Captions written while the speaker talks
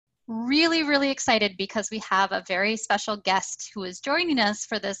really, really excited because we have a very special guest who is joining us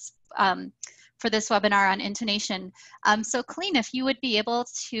for this webinar on intonation. So Colleen, if you would be able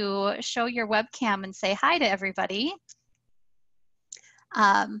to show your webcam and say hi to everybody.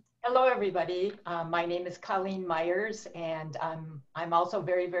 Hello, everybody. My name is Colleen Meyers, and I'm also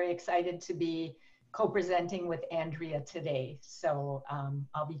very, very excited to be co-presenting with Andrea today. So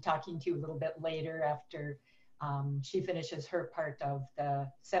I'll be talking to you a little bit later after she finishes her part of the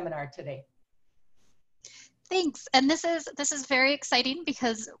seminar today. Thanks. And this is very exciting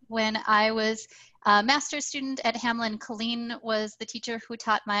because when I was a master's student at Hamlin, Colleen was the teacher who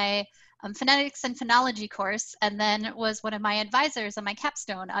taught my phonetics and phonology course, and then was one of my advisors on my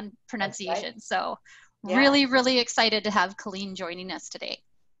capstone on pronunciation. Right. So yeah. Really, really excited to have Colleen joining us today.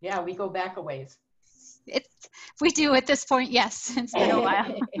 Yeah, we go back a ways. We do at this point, yes. It's been a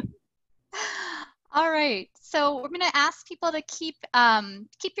while. All right, so we're going to ask people to keep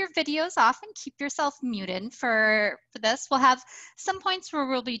your videos off and keep yourself muted for this. We'll have some points where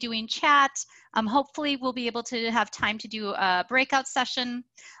we'll be doing chat. Hopefully we'll be able to have time to do a breakout session.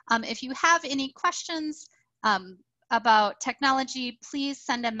 If you have any questions about technology, please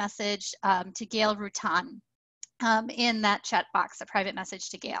send a message to Gail Rutan in that chat box, a private message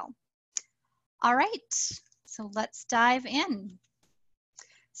to Gail. All right, so let's dive in.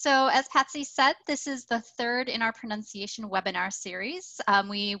 So as Patsy said, this is the third in our pronunciation webinar series.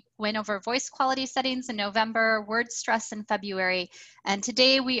 We went over voice quality settings in November, word stress in February, and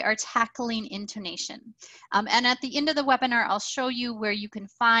today we are tackling intonation. And at the end of the webinar, I'll show you where you can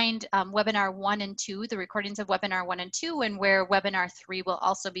find webinar 1 and 2, the recordings of webinar 1 and 2, and where webinar 3 will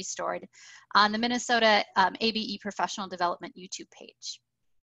also be stored on the Minnesota ABE Professional Development YouTube page.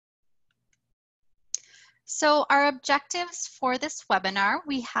 So our objectives for this webinar,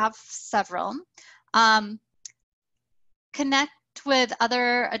 we have several. Connect with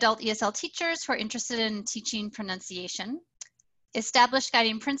other adult ESL teachers who are interested in teaching pronunciation. Establish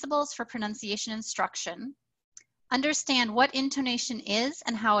guiding principles for pronunciation instruction. Understand what intonation is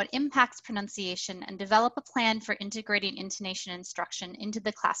and how it impacts pronunciation, and develop a plan for integrating intonation instruction into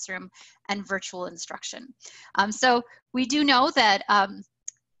the classroom and virtual instruction. So we do know that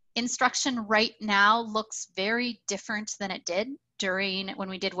instruction right now looks very different than it did when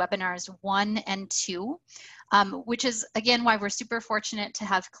we did webinars 1 and 2, which is again why we're super fortunate to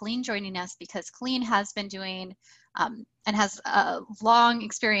have Colleen joining us, because Colleen has been doing and has a long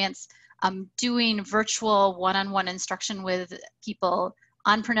experience doing virtual one-on-one instruction with people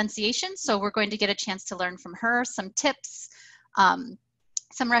on pronunciation. So we're going to get a chance to learn from her some tips,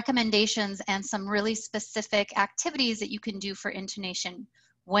 some recommendations, and some really specific activities that you can do for intonation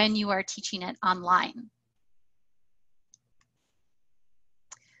when you are teaching it online.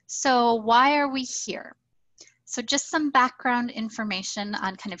 So why are we here? So just some background information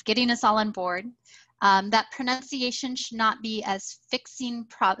on kind of getting us all on board. That pronunciation should not be as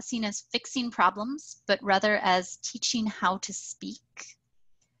seen as fixing problems, but rather as teaching how to speak.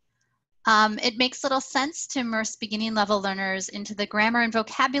 It makes little sense to immerse beginning level learners into the grammar and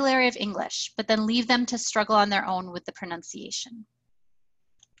vocabulary of English, but then leave them to struggle on their own with the pronunciation.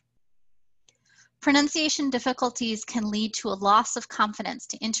 Pronunciation difficulties can lead to a loss of confidence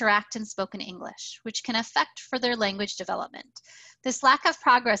to interact in spoken English, which can affect further language development. This lack of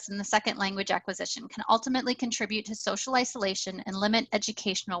progress in the second language acquisition can ultimately contribute to social isolation and limit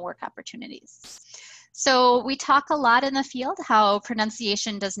educational work opportunities. So we talk a lot in the field how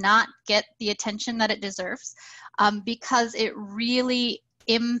pronunciation does not get the attention that it deserves because it really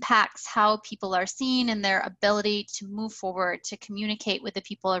impacts how people are seen and their ability to move forward, to communicate with the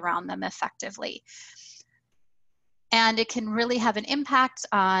people around them effectively. And it can really have an impact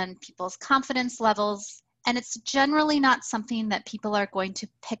on people's confidence levels. And it's generally not something that people are going to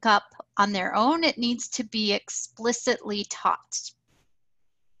pick up on their own. It needs to be explicitly taught.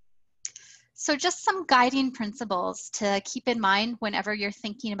 So just some guiding principles to keep in mind whenever you're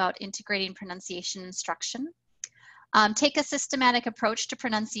thinking about integrating pronunciation instruction. Take a systematic approach to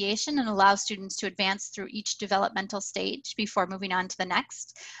pronunciation and allow students to advance through each developmental stage before moving on to the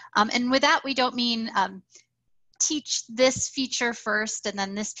next. And with that, we don't mean teach this feature first and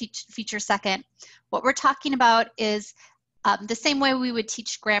then this feature second. What we're talking about is the same way we would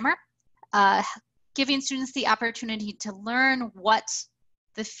teach grammar, giving students the opportunity to learn what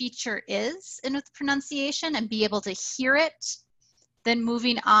the feature is in with pronunciation and be able to hear it, then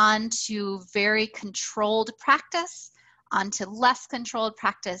moving on to very controlled practice, onto less controlled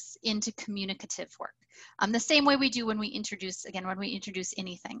practice, into communicative work. The same way we do when we introduce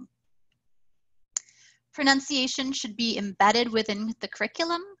anything. Pronunciation should be embedded within the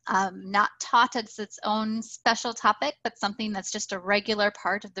curriculum, not taught as its own special topic, but something that's just a regular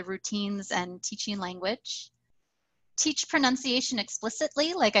part of the routines and teaching language. Teach pronunciation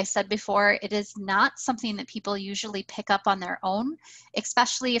explicitly. Like I said before, it is not something that people usually pick up on their own,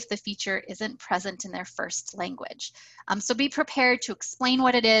 especially if the feature isn't present in their first language. So be prepared to explain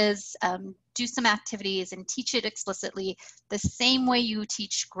what it is, do some activities, and teach it explicitly the same way you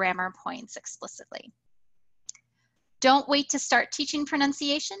teach grammar points explicitly. Don't wait to start teaching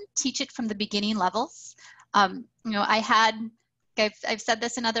pronunciation. Teach it from the beginning levels. I've said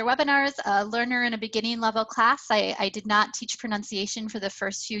this in other webinars, a learner in a beginning level class. I did not teach pronunciation for the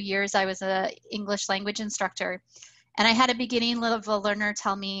first few years. I was an English language instructor. And I had a beginning level learner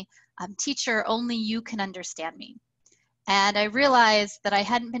tell me, teacher, only you can understand me. And I realized that I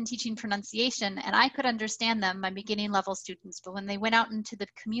hadn't been teaching pronunciation and I could understand them, my beginning level students, but when they went out into the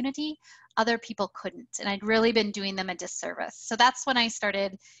community, other people couldn't. And I'd really been doing them a disservice. So that's when I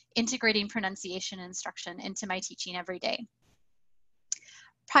started integrating pronunciation instruction into my teaching every day.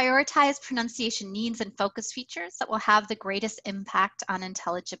 Prioritize pronunciation needs and focus features that will have the greatest impact on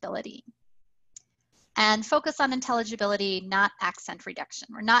intelligibility. And focus on intelligibility, not accent reduction.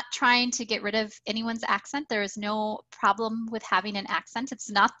 We're not trying to get rid of anyone's accent. There is no problem with having an accent.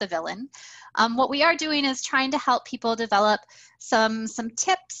 It's not the villain. What we are doing is trying to help people develop some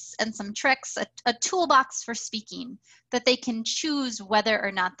tips and some tricks, a toolbox for speaking that they can choose whether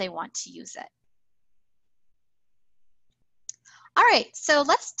or not they want to use it. All right, so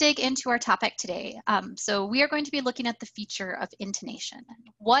let's dig into our topic today. So we are going to be looking at the feature of intonation.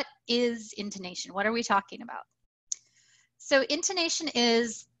 What is intonation? What are we talking about? So intonation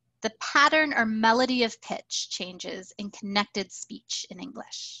is the pattern or melody of pitch changes in connected speech in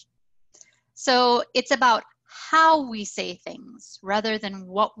English. So it's about how we say things rather than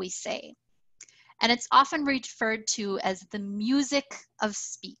what we say. And it's often referred to as the music of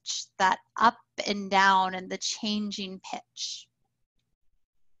speech, that up and down and the changing pitch.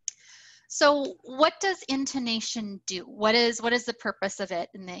 So what does intonation do? What is the purpose of it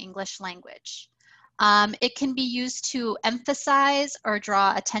in the English language? It can be used to emphasize or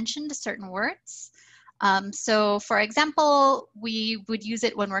draw attention to certain words. So for example, we would use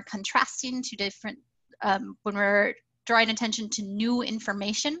it when we're contrasting to different, when we're drawing attention to new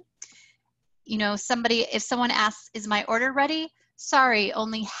information. You know, if someone asks, is my order ready? Sorry,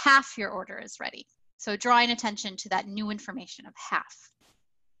 only half your order is ready. So drawing attention to that new information of half.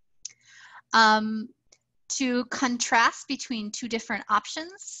 To contrast between two different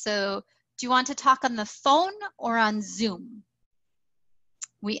options. So do you want to talk on the phone or on Zoom?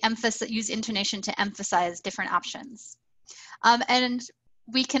 We use intonation to emphasize different options. And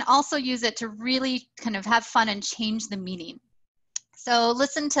we can also use it to really kind of have fun and change the meaning. So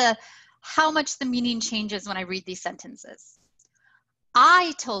listen to how much the meaning changes when I read these sentences.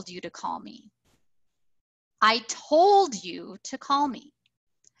 I told you to call me. I told you to call me.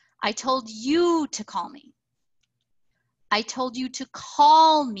 I told you to call me. I told you to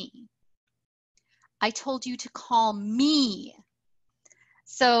call me. I told you to call me.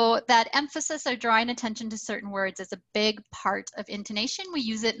 So that emphasis or drawing attention to certain words is a big part of intonation. We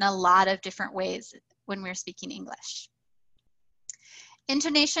use it in a lot of different ways when we're speaking English.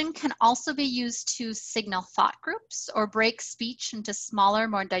 Intonation can also be used to signal thought groups or break speech into smaller,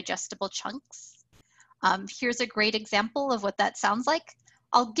 more digestible chunks. Here's a great example of what that sounds like.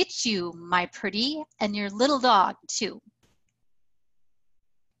 I'll get you, my pretty, and your little dog, too.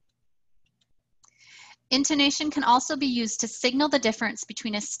 Intonation can also be used to signal the difference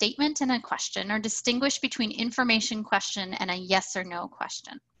between a statement and a question, or distinguish between information question and a yes or no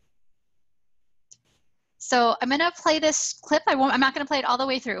question. So I'm going to play this clip. I'm not going to play it all the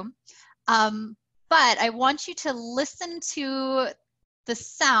way through, but I want you to listen to the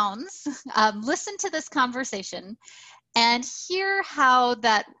sounds, listen to this conversation, and hear how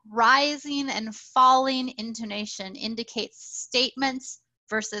that rising and falling intonation indicates statements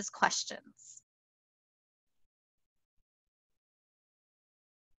versus questions.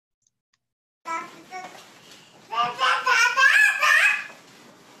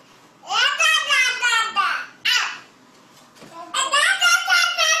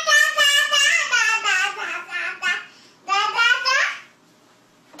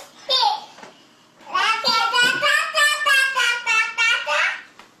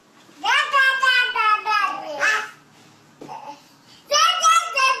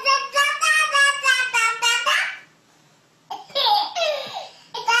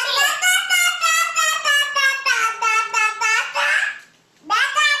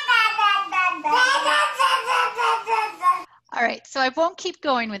 All right, so I won't keep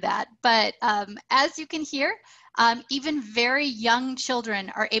going with that, but as you can hear, even very young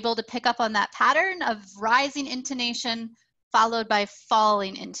children are able to pick up on that pattern of rising intonation followed by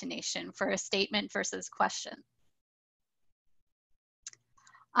falling intonation for a statement versus question.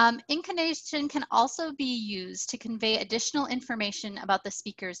 Intonation can also be used to convey additional information about the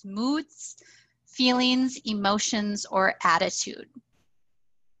speaker's moods, feelings, emotions, or attitude.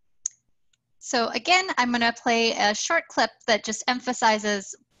 So again, I'm going to play a short clip that just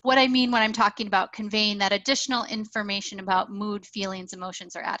emphasizes what I mean when I'm talking about conveying that additional information about mood, feelings,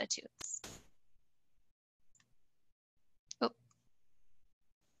 emotions, or attitudes. Oh.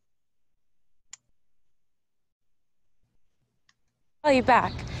 Call you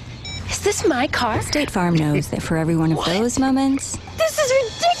back. Is this my car? State Farm knows that for every one of those moments, This is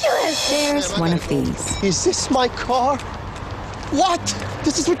ridiculous! there's one of these. Is this my car? What?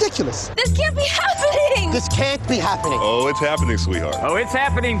 This is ridiculous. This can't be happening! This can't be happening. Oh, it's happening, sweetheart. Oh, it's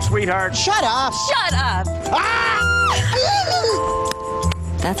happening, sweetheart. Shut up. Shut up!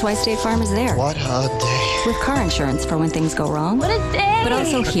 That's why State Farm is there. What a day. With car insurance for when things go wrong, What a day! but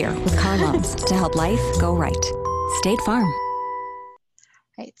also here with car loans to help life go right. State Farm.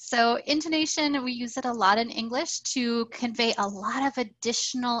 Right, so intonation, we use it a lot in English to convey a lot of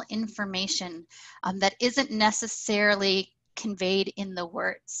additional information that isn't necessarily conveyed in the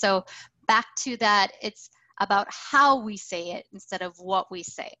words. So back to that, it's about how we say it instead of what we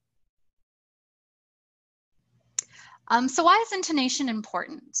say. So why is intonation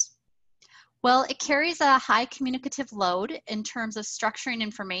important? Well, it carries a high communicative load in terms of structuring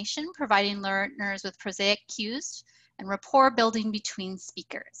information, providing learners with prosaic cues, and rapport building between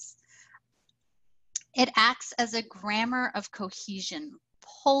speakers. It acts as a grammar of cohesion,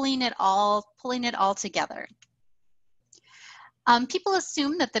 pulling it all together. People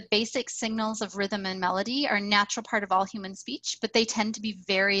assume that the basic signals of rhythm and melody are a natural part of all human speech, but they tend to be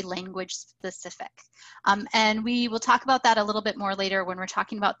very language specific. And we will talk about that a little bit more later when we're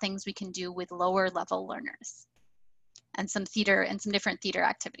talking about things we can do with lower level learners and some theater and some different theater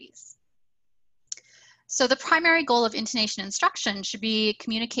activities. So the primary goal of intonation instruction should be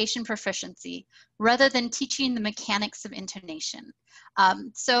communication proficiency rather than teaching the mechanics of intonation.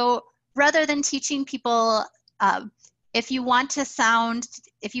 So rather than teaching people, if you want to sound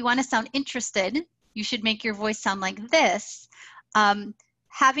interested, you should make your voice sound like this.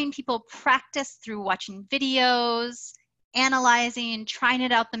 Having people practice through watching videos, analyzing, trying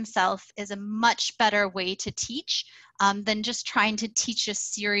it out themselves is a much better way to teach than just trying to teach a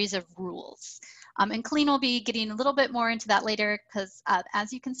series of rules. And Colleen will be getting a little bit more into that later because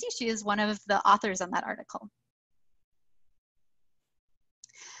as you can see, she is one of the authors on that article.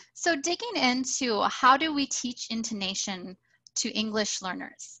 So digging into how do we teach intonation to English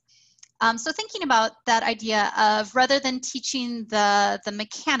learners? So thinking about that idea of rather than teaching the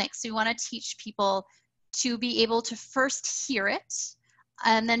mechanics, we want to teach people to be able to first hear it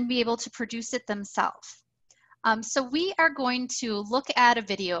and then be able to produce it themselves. So we are going to look at a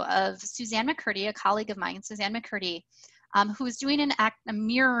video of Suzanne McCurdy, a colleague of mine, Suzanne McCurdy, who is doing a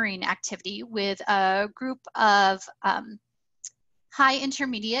mirroring activity with a group of high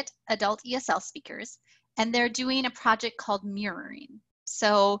intermediate adult ESL speakers, and they're doing a project called mirroring.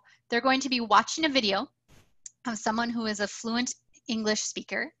 So they're going to be watching a video of someone who is a fluent English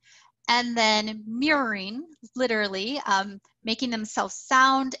speaker, and then mirroring, literally, making themselves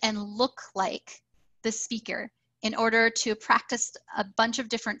sound and look like the speaker in order to practice a bunch of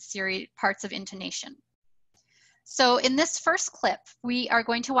different parts of intonation. So in this first clip, we are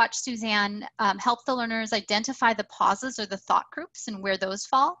going to watch Suzanne help the learners identify the pauses or the thought groups and where those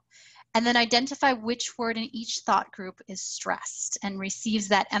fall, and then identify which word in each thought group is stressed and receives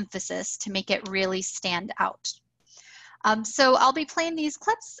that emphasis to make it really stand out. So I'll be playing these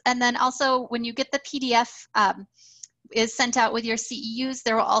clips, and then also when you get the PDF is sent out with your CEUs,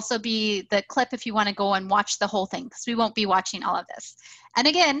 there will also be the clip if you want to go and watch the whole thing, because we won't be watching all of this. And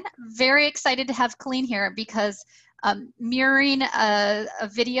again, very excited to have Colleen here because mirroring a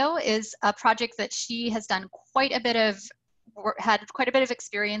video is a project that she has done quite a bit of, had quite a bit of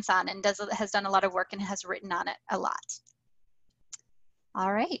experience on, and has done a lot of work and has written on it a lot.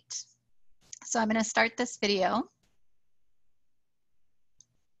 All right, so I'm going to start this video.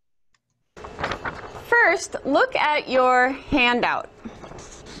 First, look at your handout.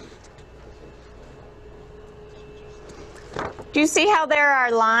 Do you see how there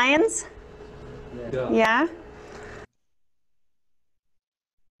are lines? Yeah?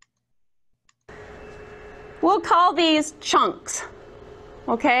 We'll call these chunks,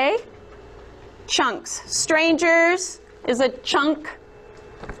 okay? Chunks. Strangers is a chunk.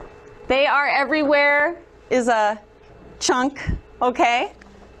 They are everywhere is a chunk, okay?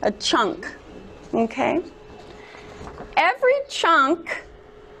 A chunk, okay? Every chunk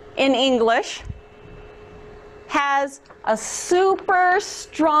in English has a super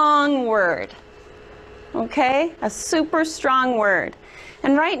strong word, okay? A super strong word.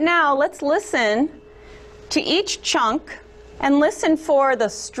 And right now, let's listen to each chunk and listen for the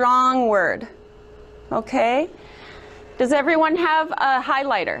strong word, okay? Does everyone have a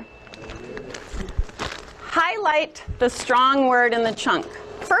highlighter? Highlight the strong word in the chunk.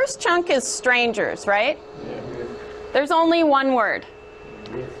 First chunk is strangers, right? There's only one word.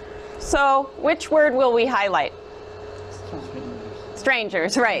 So which word will we highlight?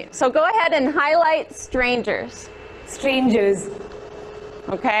 Strangers, right. So go ahead and highlight strangers. Strangers.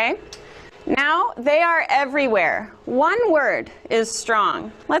 Okay. Now they are everywhere. One word is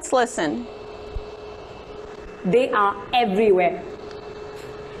strong. Let's listen. They are everywhere.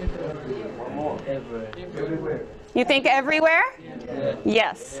 You think everywhere?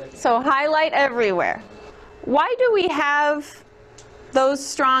 Yes. So highlight everywhere. Why do we have those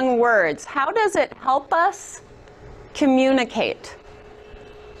strong words? How does it help us communicate?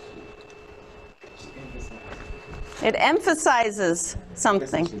 It emphasizes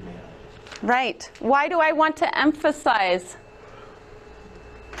something. Right. Why do I want to emphasize?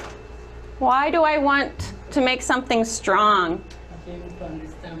 Why do I want to make something strong?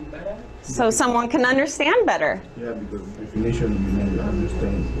 So someone can understand better. Yeah, because definition, you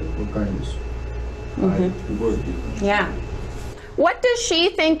understand what kind of word. Yeah. What does she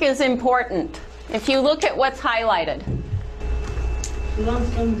think is important? If you look at what's highlighted.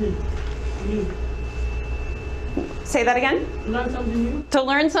 Learn something new. Say that again? Learn something new. To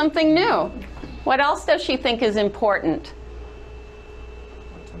learn something new. What else does she think is important?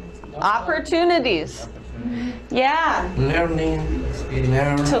 Opportunities. Yeah. Learning,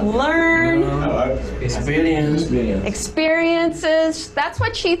 To learn. experience. Experiences. That's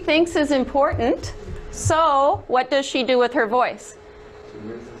what she thinks is important. So, what does she do with her voice?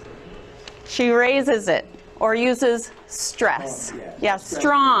 She raises it or uses stress. Yeah,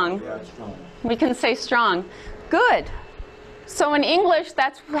 strong. We can say strong. Good. So in English,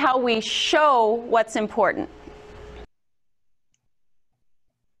 that's how we show what's important.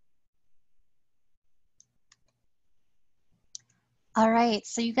 All right,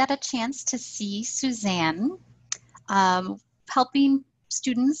 so you got a chance to see Suzanne helping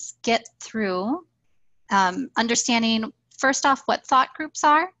students get through understanding, first off, what thought groups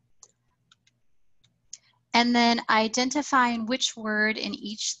are, and then identifying which word in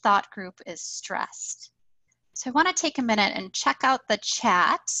each thought group is stressed. So I want to take a minute and check out the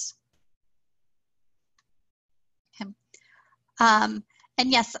chat. Okay. And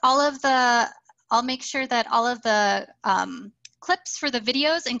yes, I'll make sure that all of the clips for the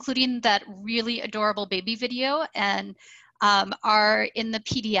videos, including that really adorable baby video, and are in the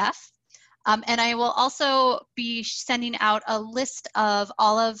PDF. And I will also be sending out a list of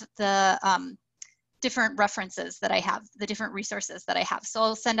all of the different references that I have, the different resources that I have. So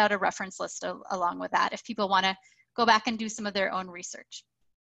I'll send out a reference list along with that if people want to go back and do some of their own research.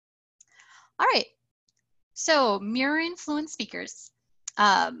 All right, so mirroring fluent speakers.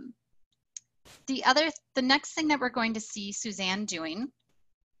 The next thing that we're going to see Suzanne doing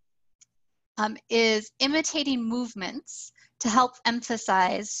is imitating movements to help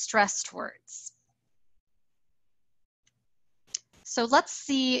emphasize stressed words. So let's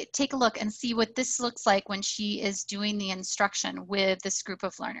take a look and see what this looks like when she is doing the instruction with this group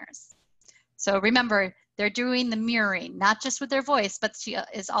of learners. So remember, they're doing the mirroring, not just with their voice, but she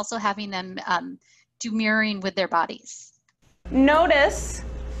is also having them do mirroring with their bodies. Notice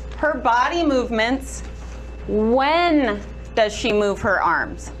her body movements. When does she move her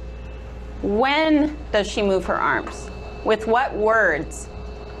arms? When does she move her arms? With what words?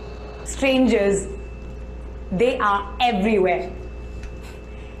 Strangers. They are everywhere.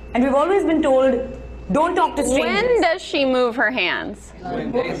 And we've always been told, don't talk to strangers. When does she move her hands?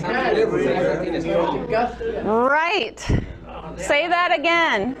 Right. Say that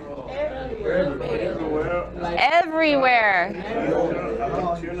again. Everywhere.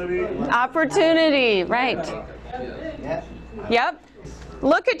 Opportunity, right. Yep.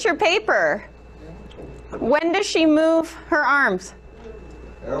 Look at your paper. When does she move her arms?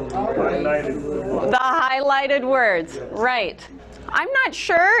 The highlighted words, right. I'm not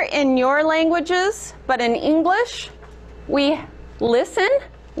sure in your languages, but in English, we listen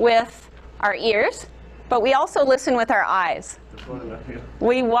with our ears, but we also listen with our eyes.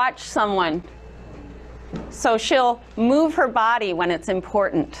 We watch someone. So she'll move her body when it's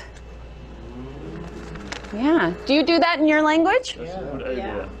important. Yeah. Do you do that in your language?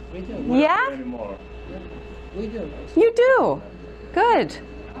 Yeah. We do. Yeah? We do. You do. Good.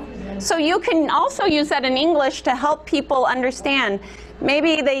 So you can also use that in English to help people understand.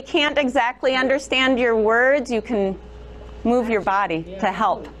 Maybe they can't exactly understand your words. You can move your body to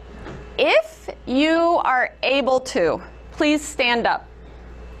help. If you are able to, please stand up.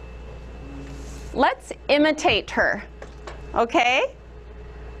 Let's imitate her, okay?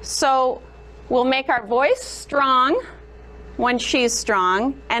 So we'll make our voice strong when she's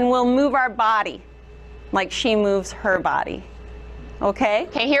strong, and we'll move our body like she moves her body. Okay?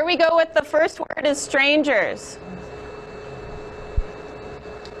 Okay, here we go with the first word is strangers.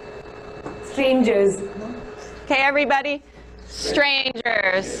 Strangers. Okay, everybody?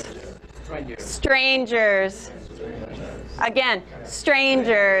 Strangers. Strangers. Again,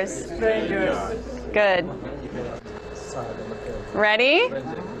 strangers. Good. Ready?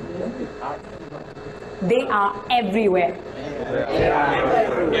 They are everywhere.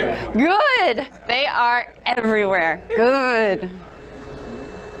 Good. They are everywhere. Good.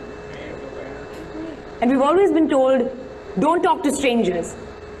 And we've always been told, don't talk to strangers.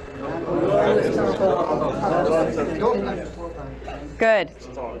 Good.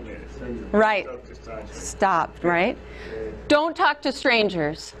 Right. Stop, right? Don't talk to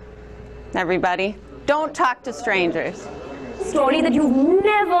strangers. Everybody, don't talk to strangers. Story that you've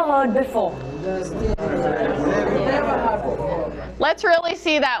never heard before. Let's really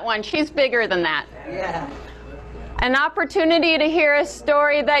see that one. She's bigger than that. An opportunity to hear a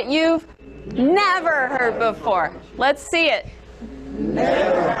story that you've never heard before. Let's see it.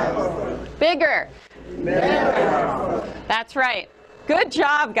 Never. Bigger. Never. That's right. Good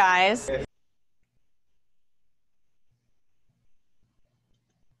job, guys.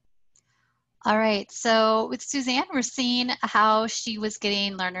 All right, so with Suzanne, we're seeing how she was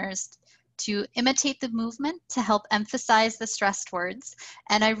getting learners to imitate the movement to help emphasize the stressed words.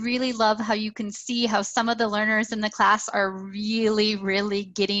 And I really love how you can see how some of the learners in the class are really, really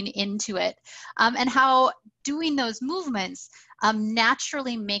getting into it, and how doing those movements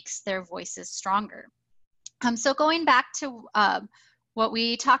naturally makes their voices stronger. So going back to what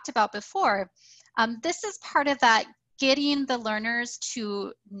we talked about before, this is part of that getting the learners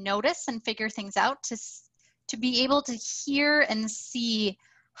to notice and figure things out, to be able to hear and see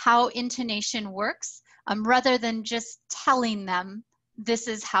how intonation works, rather than just telling them this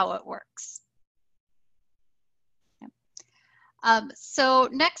is how it works. So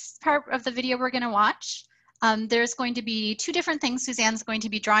next part of the video we're going to watch, there's going to be two different things Suzanne's going to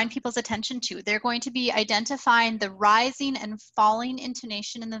be drawing people's attention to. They're going to be identifying the rising and falling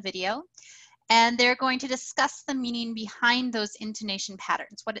intonation in the video, and they're going to discuss the meaning behind those intonation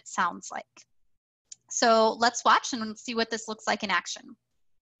patterns, what it sounds like. So let's watch and see what this looks like in action.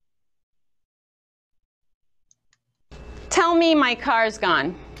 Tell me my car's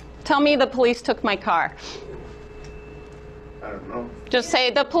gone. Tell me the police took my car. I don't know. Just say,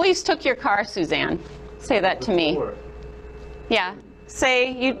 the police took your car, Suzanne. Say that to me. Yeah.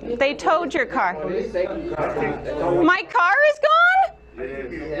 Say, they towed your car. My car is gone?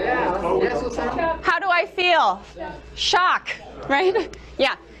 How do I feel? Shock, right?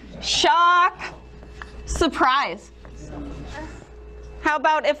 Yeah. Shock. Surprise. How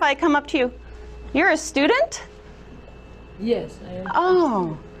about if I come up to you? You're a student? Yes, I am.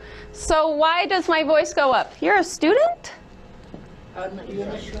 Oh. So why does my voice go up? You're a student? You're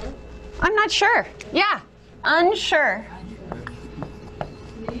not sure? I'm not sure. Yeah. Unsure.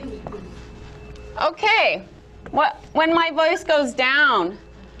 Okay. When my voice goes down,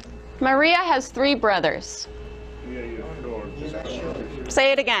 Maria has 3 brothers. Yeah, you're sure.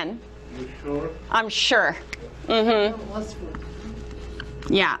 Say it again. You sure? I'm sure. Mm-hmm.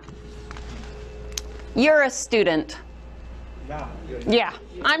 Yeah. You're a student. Yeah,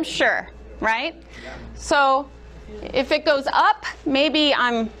 I'm sure, right? So if it goes up, maybe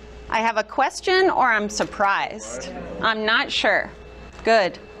I have a question or I'm surprised. I'm not sure.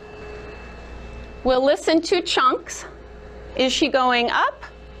 Good. We'll listen to chunks. Is she going up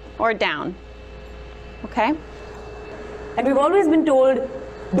or down? Okay. And we've always been told,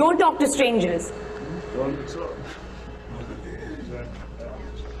 don't talk to strangers.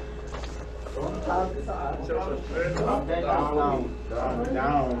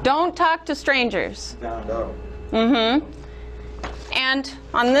 Don't talk to strangers. Mm-hmm. And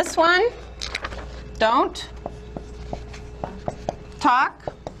on this one, don't talk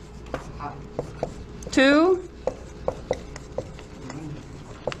to.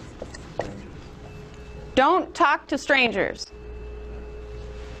 Don't talk to strangers.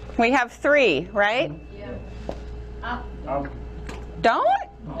 We have 3, right? Yeah. Don't?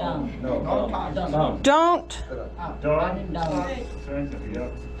 Down. Don't. Down and down.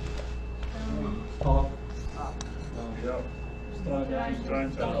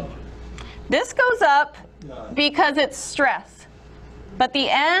 This goes up because it's stress. But the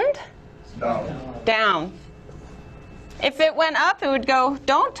end? Down. If it went up, it would go,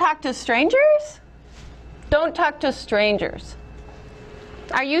 don't talk to strangers. Don't talk to strangers.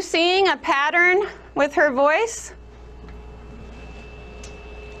 Are you seeing a pattern with her voice?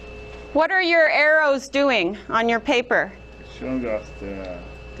 What are your arrows doing on your paper? Showing us the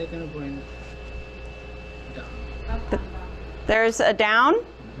They're gonna go in down. There's a down,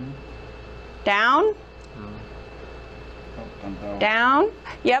 down, up and down. down.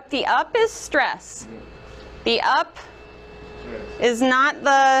 Yep, the up is stress. The up is not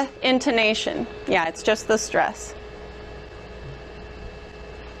the intonation. Yeah, it's just the stress.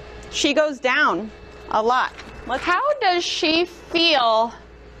 She goes down a lot. How does she feel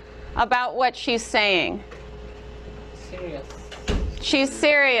about what she's saying? Serious. She's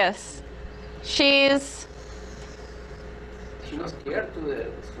serious. She's not scared to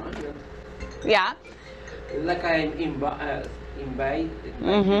the stranger. Yeah. It's like I invite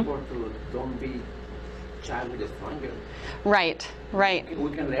people to don't be shy with the stranger. Right, right.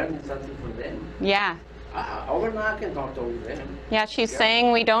 We can learn something from them. Yeah. Overnight I can talk to them. Yeah, she's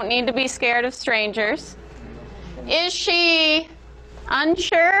saying we don't need to be scared of strangers. Is she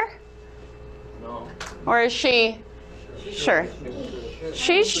unsure? No. Or is she sure?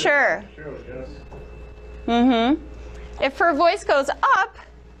 She's sure. Mm-hmm. If her voice goes up,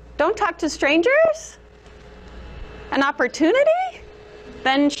 don't talk to strangers? An opportunity?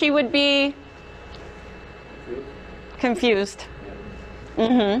 Then she would be confused.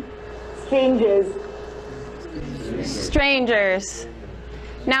 Mm-hmm. Strangers. Strangers.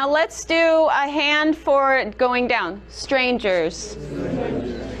 Now let's do a hand for going down. Strangers.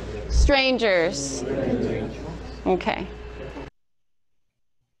 Strangers. Okay.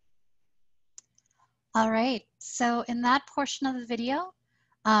 All right, so in that portion of the video,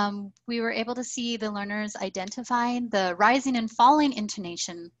 we were able to see the learners identifying the rising and falling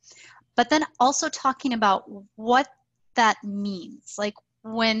intonation, but then also talking about what that means. Like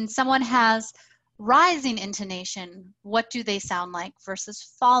when someone has rising intonation, what do they sound like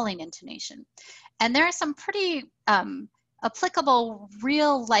versus falling intonation? And there are some pretty applicable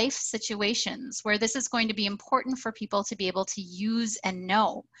real life situations where this is going to be important for people to be able to use and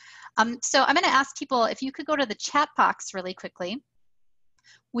know. So I'm going to ask people if you could go to the chat box really quickly.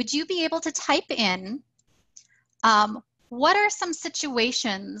 Would you be able to type in what are some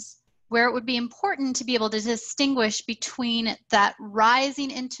situations where it would be important to be able to distinguish between that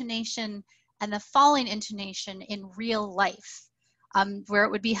rising intonation and the falling intonation in real life, where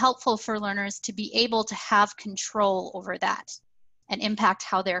it would be helpful for learners to be able to have control over that and impact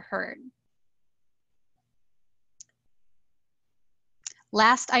how they're heard.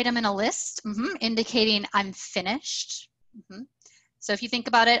 Last item in a list, indicating I'm finished. So if you think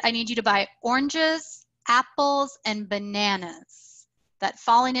about it, I need you to buy oranges, apples, and bananas. That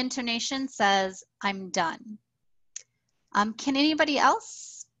falling intonation says I'm done. Can anybody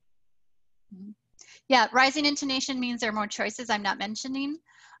else? Yeah, rising intonation means there are more choices I'm not mentioning.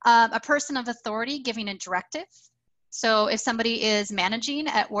 A person of authority giving a directive. So if somebody is managing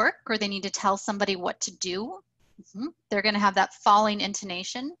at work or they need to tell somebody what to do, they're going to have that falling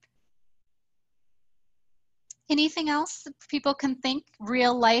intonation. Anything else that people can think?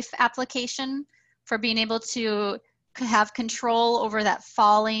 Real life application for being able to have control over that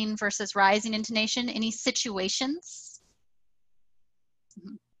falling versus rising intonation? Any situations?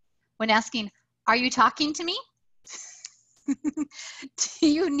 When asking, are you talking to me? Do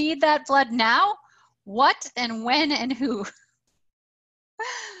you need that blood now? What and when and who?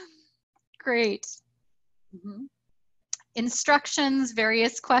 Great. Instructions,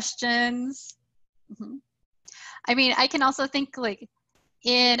 various questions. I mean, I can also think like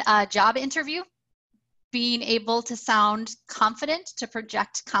in a job interview, being able to sound confident, to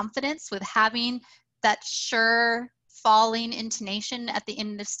project confidence with having that sure falling intonation at the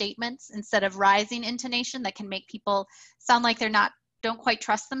end of statements instead of rising intonation that can make people sound like don't quite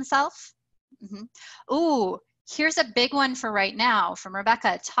trust themselves. Ooh, here's a big one for right now from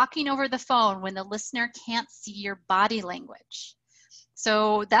Rebecca, talking over the phone when the listener can't see your body language.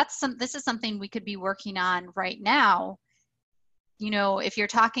 So this is something we could be working on right now. You know, if you're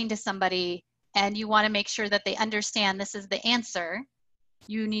talking to somebody and you want to make sure that they understand this is the answer,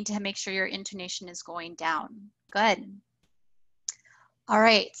 you need to make sure your intonation is going down. Good. All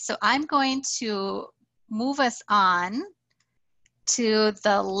right, so I'm going to move us on to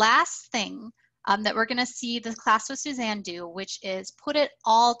the last thing that we're going to see the class with Suzanne do, which is put it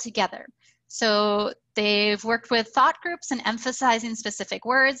all together. So they've worked with thought groups and emphasizing specific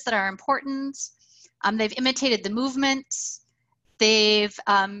words that are important. They've imitated the movement. They've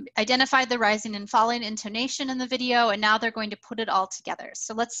identified the rising and falling intonation in the video, and now they're going to put it all together.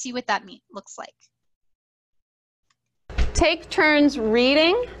 So let's see what that looks like. Take turns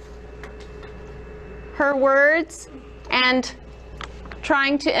reading her words and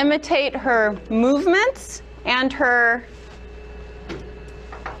trying to imitate her movements and her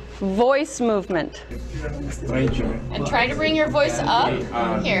voice movement. And try to bring your voice up.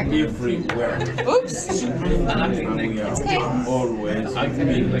 Here. Everywhere. Oops. It's okay. Always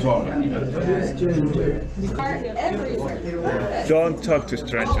being taught. Don't talk to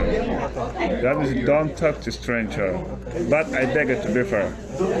stranger. That is, don't talk to stranger. But I beg to differ.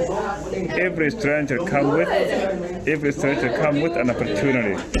 Every stranger come with an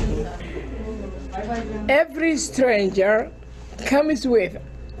opportunity. Every stranger comes with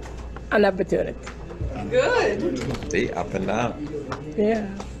an opportunity. Good. See, up and down. Yeah.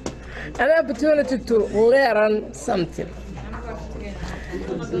 An opportunity to learn something.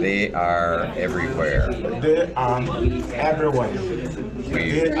 They are everywhere. They are everywhere.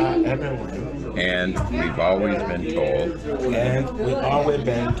 They are everywhere. And we've always been told. And we've always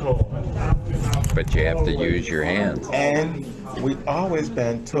been told. But you have to use your hands. And we've always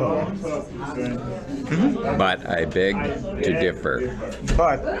been told. But I beg to differ.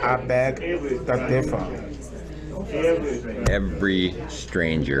 But I beg to differ. Every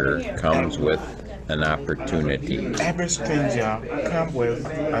stranger comes with an opportunity. Every stranger comes with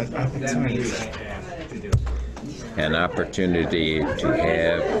an opportunity. An opportunity to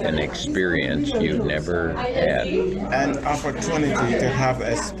have an experience you've never had. An opportunity to have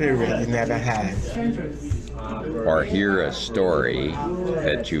an experience you never had. Or hear a story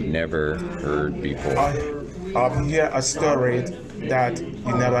that you've never heard before. Or hear a story that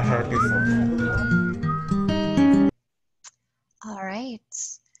you never heard before. All right.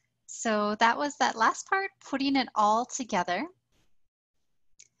 So that was that last part, putting it all together.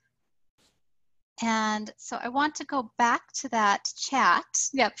 And so I want to go back to that chat.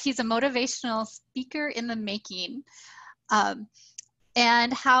 Yep, he's a motivational speaker in the making.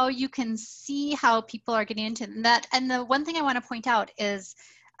 And how you can see how people are getting into that. And the one thing I want to point out is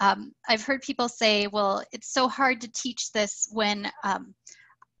I've heard people say, well, it's so hard to teach this when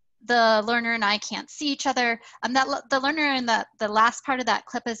the learner and I can't see each other. The learner in the last part of that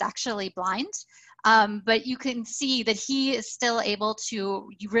clip is actually blind. But you can see that he is still able to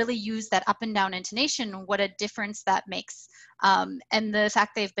really use that up and down intonation, what a difference that makes. And the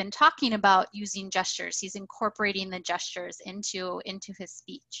fact they've been talking about using gestures, he's incorporating the gestures into his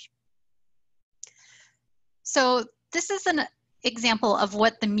speech. So this is an example of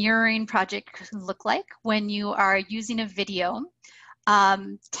what the mirroring project can look like when you are using a video.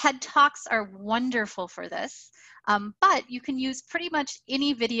 TED Talks are wonderful for this. But you can use pretty much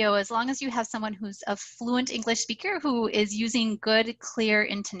any video as long as you have someone who's a fluent English speaker who is using good, clear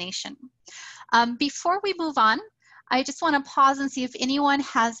intonation. Before we move on, I just want to pause and see if anyone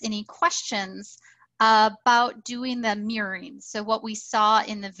has any questions about doing the mirroring. So what we saw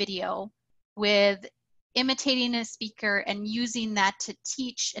in the video with imitating a speaker and using that to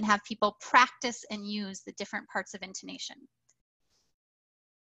teach and have people practice and use the different parts of intonation.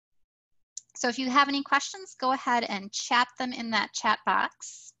 So if you have any questions, go ahead and chat them in that chat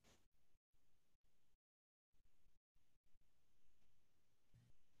box.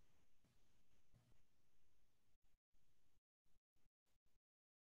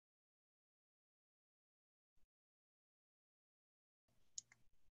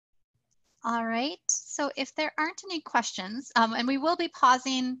 All right, so if there aren't any questions, and we will be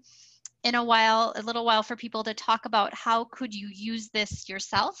pausing in a little while for people to talk about how could you use this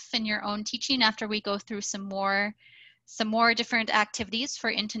yourself in your own teaching after we go through some more different activities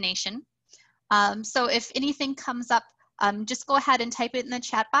for intonation. So if anything comes up, just go ahead and type it in the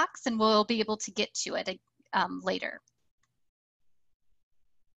chat box and we'll be able to get to it later.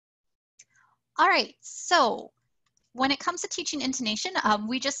 All right, so when it comes to teaching intonation,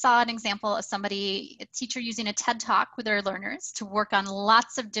 we just saw an example of a teacher using a TED Talk with their learners to work on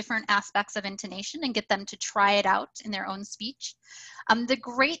lots of different aspects of intonation and get them to try it out in their own speech. The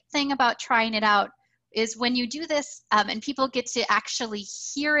great thing about trying it out is when you do this and people get to actually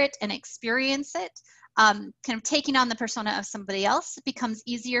hear it and experience it, kind of taking on the persona of somebody else, it becomes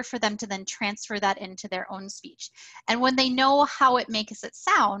easier for them to then transfer that into their own speech. And when they know how it makes it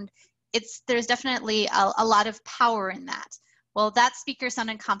sound, there's definitely a lot of power in that. well, that speaker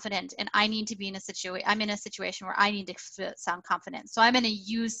sounded confident and I need to be in a situation, I'm in a situation where I need to sound confident. So I'm going to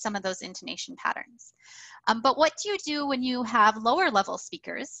use some of those intonation patterns. But what do you do when you have lower level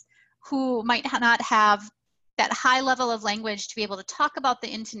speakers who might not have that high level of language to be able to talk about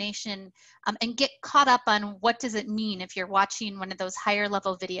the intonation and get caught up on what does it mean if you're watching one of those higher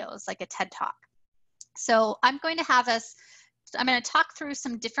level videos like a TED Talk? So I'm going to talk through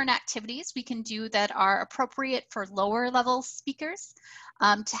some different activities we can do that are appropriate for lower level speakers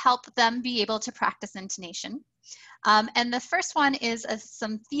to help them be able to practice intonation. And the first one is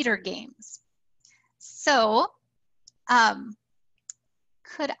some theater games. So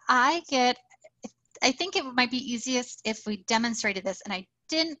could I think it might be easiest if we demonstrated this, and I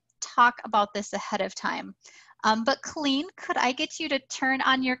didn't talk about this ahead of time. But Colleen, could I get you to turn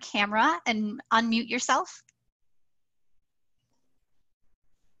on your camera and unmute yourself?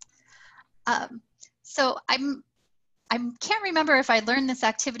 So I can't remember if I learned this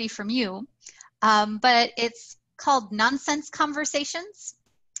activity from you, but it's called nonsense conversations.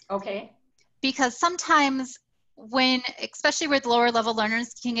 Okay. Because sometimes especially with lower level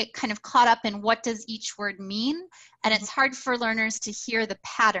learners, you can get kind of caught up in what does each word mean, and it's hard for learners to hear the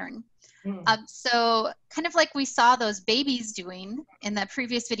pattern. So kind of like we saw those babies doing in the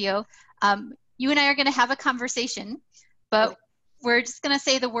previous video, you and I are going to have a conversation, but we're just going to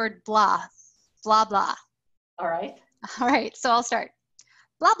say the word blah, blah, blah. All right. All right, so I'll start.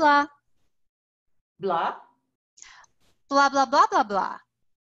 Blah, blah. Blah. Blah, blah, blah, blah, blah.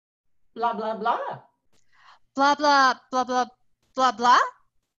 Blah, blah, blah. Blah, blah, blah, blah, blah, blah.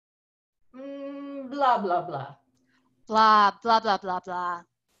 Blah, blah, blah. Blah, blah, blah, blah, blah.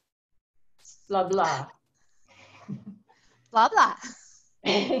 Blah, blah. Blah, blah.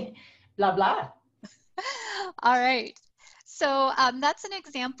 Blah, blah. All right. So that's an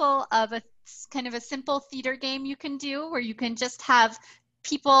example of a kind of a simple theater game you can do where you can just have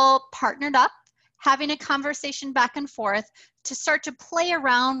people partnered up, having a conversation back and forth to start to play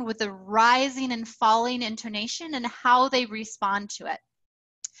around with the rising and falling intonation and how they respond to it.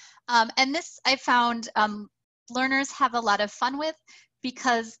 And this I found learners have a lot of fun with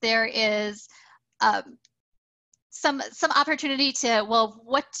because there is some opportunity to, well,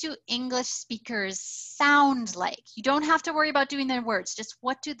 what do English speakers sound like? You don't have to worry about doing their words, just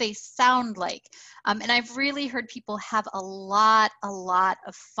what do they sound like? And I've really heard people have a lot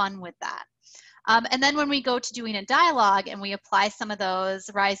of fun with that. And then when we go to doing a dialogue and we apply some of those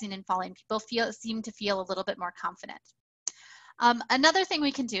rising and falling, people seem to feel a little bit more confident. Another thing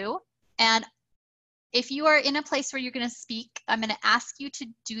we can do, and if you are in a place where you're going to speak, I'm going to ask you to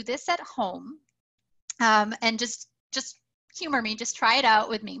do this at home. And just humor me, just try it out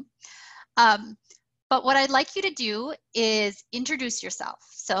with me. But what I'd like you to do is introduce yourself.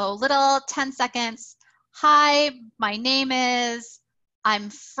 So little 10 seconds. Hi, my name is, I'm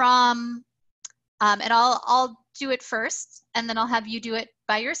from, and I'll do it first, and then I'll have you do it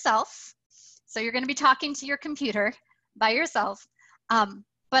by yourself. So you're going to be talking to your computer by yourself.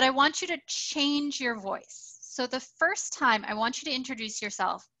 But I want you to change your voice. So the first time I want you to introduce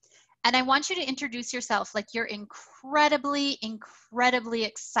yourself, and I want you to introduce yourself like you're incredibly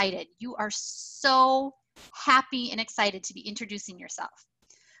excited. You are so happy and excited to be introducing yourself.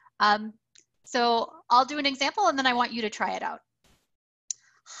 So I'll do an example and then I want you to try it out.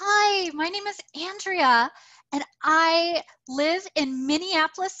 Hi, my name is Andrea and I live in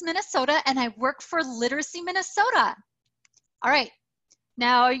Minneapolis, Minnesota, and I work for Literacy Minnesota. All right,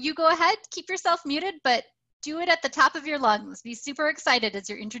 now you go ahead, keep yourself muted, but do it at the top of your lungs. Be super excited as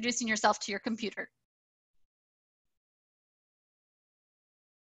you're introducing yourself to your computer.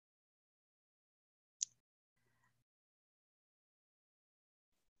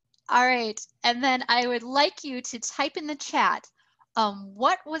 All right, and then I would like you to type in the chat,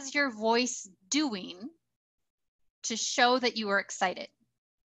 what was your voice doing to show that you were excited?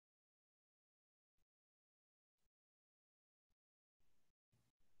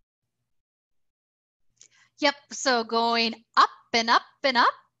 Yep, so going up and up and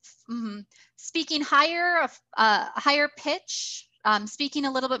up, speaking higher, higher pitch, speaking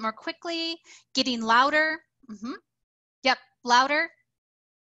a little bit more quickly, getting louder. Yep, louder.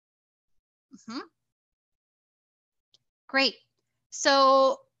 Great.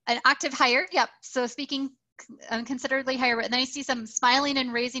 So an octave higher, yep. So speaking considerably higher, and then I see some smiling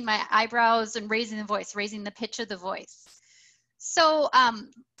and raising my eyebrows and raising the voice, raising the pitch of the voice. So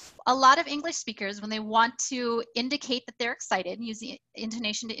a lot of English speakers, when they want to indicate that they're excited, using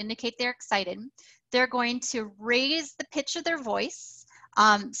intonation to indicate they're excited, they're going to raise the pitch of their voice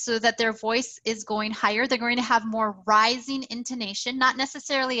so that their voice is going higher. They're going to have more rising intonation, not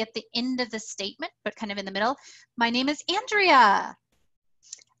necessarily at the end of the statement, but kind of in the middle. My name is Andrea.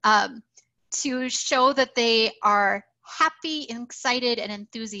 To show that they are happy, excited, and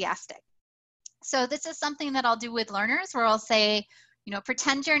enthusiastic. So this is something that I'll do with learners where I'll say, you know,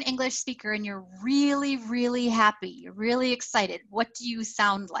 pretend you're an English speaker and you're really, really happy. You're really excited. What do you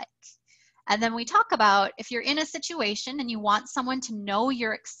sound like? And then we talk about if you're in a situation and you want someone to know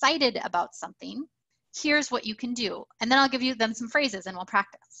you're excited about something, here's what you can do. And then I'll give them some phrases and we'll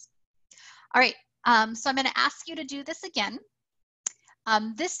practice. All right, so I'm going to ask you to do this again.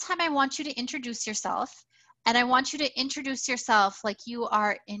 This time I want you to introduce yourself, and I want you to introduce yourself like you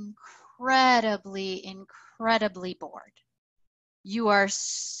are incredibly, incredibly bored. You are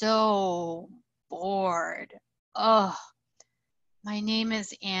so bored. Oh, my name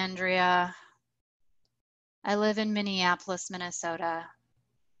is Andrea. I live in Minneapolis, Minnesota.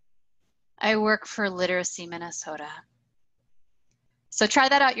 I work for Literacy Minnesota. So try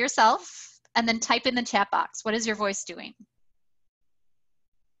that out yourself, and then type in the chat box. What is your voice doing?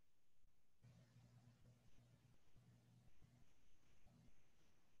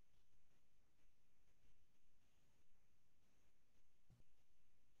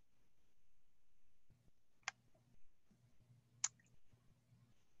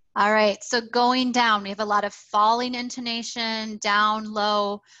 All right, so going down, we have a lot of falling intonation, down,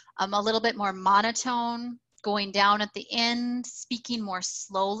 low, a little bit more monotone, going down at the end, speaking more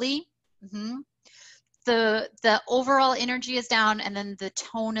slowly. The overall energy is down, and then the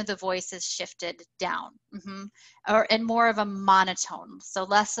tone of the voice is shifted down, and more of a monotone. So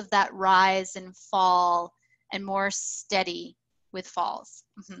less of that rise and fall and more steady with falls.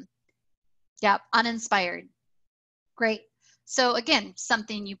 Yep, uninspired. Great. So again,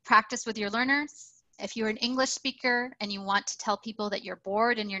 something you practice with your learners. If you're an English speaker and you want to tell people that you're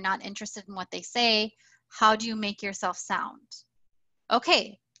bored and you're not interested in what they say, how do you make yourself sound?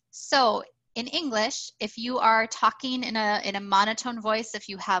 Okay, so in English, if you are talking in a monotone voice, if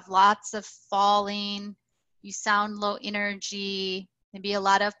you have lots of falling, you sound low energy, maybe a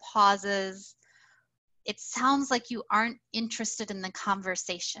lot of pauses, it sounds like you aren't interested in the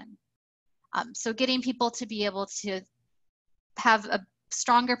conversation. So getting people to be able to have a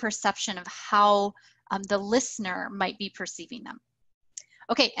stronger perception of how the listener might be perceiving them.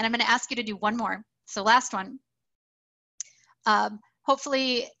 Okay, and I'm going to ask you to do one more. So last one.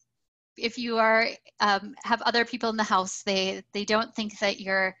 Hopefully, if you are have other people in the house, they don't think that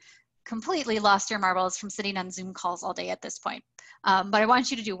you're completely lost your marbles from sitting on Zoom calls all day at this point. But I want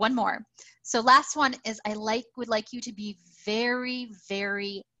you to do one more. So last one is would like you to be very,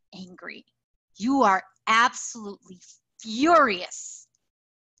 very angry. You are absolutely furious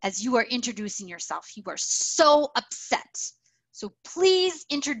as you are introducing yourself. You are so upset. So please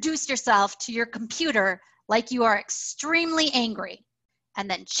introduce yourself to your computer like you are extremely angry. And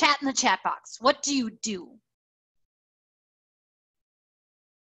then chat in the chat box. What do you do?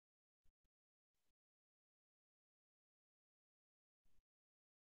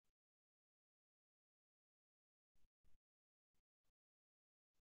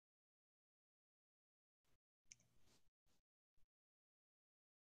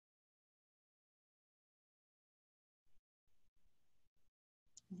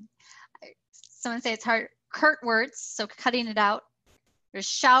 Someone say it's hard. Curt words, so cutting it out. There's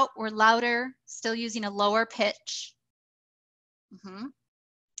shout, we're louder, still using a lower pitch.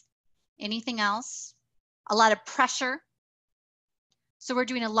 Anything else? A lot of pressure. So we're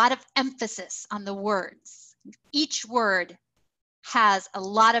doing a lot of emphasis on the words. Each word has a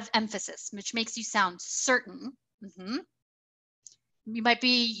lot of emphasis, which makes you sound certain. You might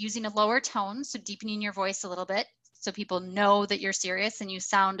be using a lower tone, so deepening your voice a little bit so people know that you're serious and you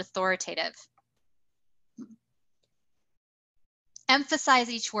sound authoritative. Emphasize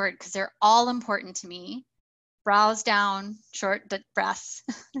each word because they're all important to me. Brows down, short breaths.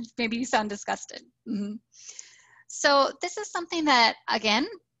 Maybe you sound disgusted. So this is something that, again,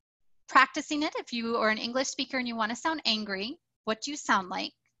 practicing it. If you are an English speaker and you want to sound angry, what do you sound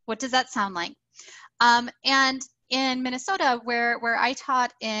like? What does that sound like? And in Minnesota, where I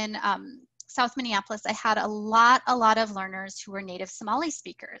taught in South Minneapolis, I had a lot of learners who were native Somali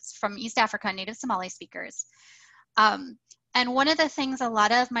speakers from East Africa, native Somali speakers. And one of the things a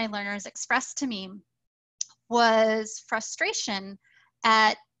lot of my learners expressed to me was frustration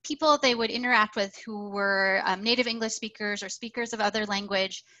at people they would interact with who were native English speakers or speakers of other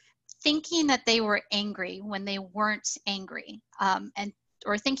language, thinking that they were angry when they weren't angry,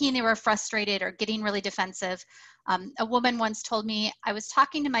 or thinking they were frustrated or getting really defensive. A woman once told me, I was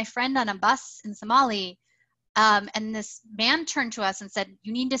talking to my friend on a bus in Somali, And this man turned to us and said,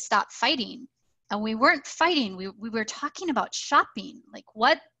 "You need to stop fighting." And we weren't fighting. We were talking about shopping. Like,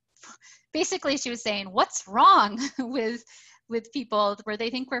 what? Basically, she was saying, what's wrong with people where they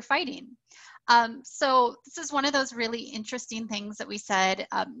think we're fighting? So this is one of those really interesting things that we said,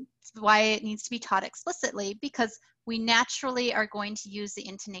 why it needs to be taught explicitly, because we naturally are going to use the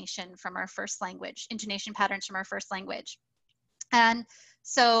intonation from our first language, intonation patterns from our first language. And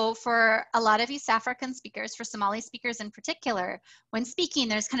so for a lot of East African speakers, for Somali speakers in particular, when speaking,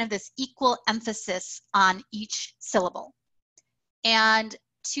 there's kind of this equal emphasis on each syllable. And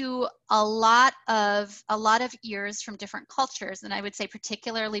to a lot of ears from different cultures, and I would say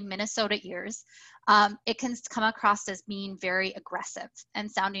particularly Minnesota ears, it can come across as being very aggressive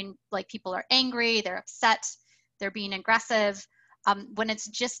and sounding like people are angry, they're upset, they're being aggressive, when it's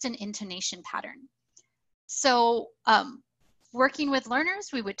just an intonation pattern. So working with learners,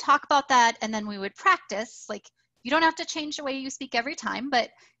 we would talk about that, and then we would practice. Like, you don't have to change the way you speak every time, but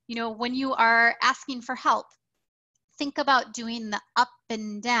you know, when you are asking for help, think about doing the up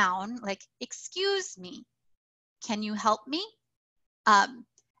and down, like, excuse me, can you help me?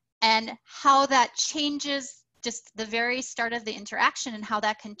 And how that changes just the very start of the interaction, and how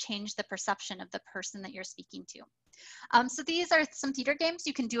that can change the perception of the person that you're speaking to. So these are some theater games.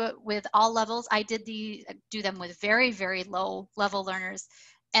 You can do it with all levels. I do them with very, very low level learners.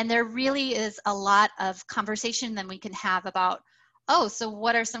 And there really is a lot of conversation then we can have about, oh, so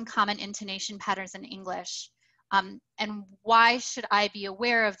what are some common intonation patterns in English? And why should I be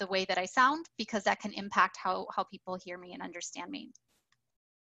aware of the way that I sound? Because that can impact how people hear me and understand me.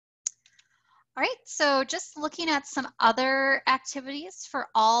 All right, so just looking at some other activities for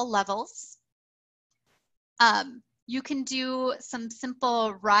all levels. You can do some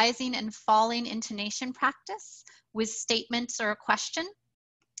simple rising and falling intonation practice with statements or a question.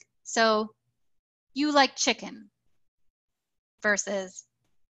 So, you like chicken versus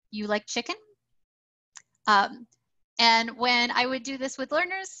you like chicken. And when I would do this with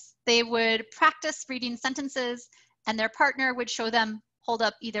learners, they would practice reading sentences, and their partner would show them, hold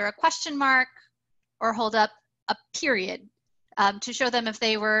up either a question mark or hold up a period to show them if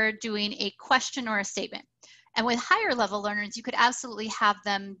they were doing a question or a statement. And with higher level learners, you could absolutely have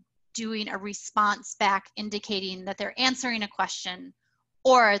them doing a response back indicating that they're answering a question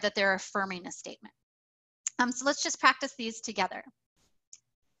or that they're affirming a statement. So let's just practice these together.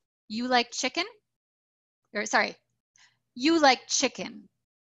 You like chicken? Or sorry, you like chicken.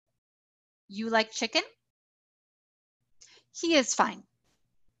 You like chicken? He is fine.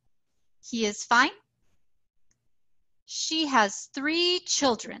 He is fine. She has 3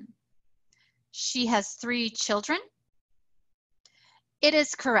 children. She has 3 children. It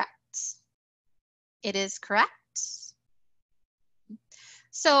is correct. It is correct.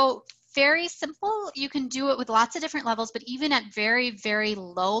 So very simple. You can do it with lots of different levels, but even at very, very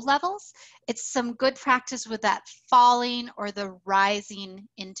low levels, it's some good practice with that falling or the rising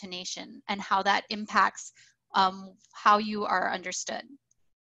intonation and how that impacts how you are understood.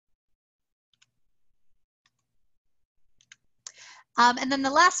 And then the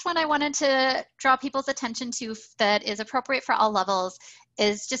last one I wanted to draw people's attention to that is appropriate for all levels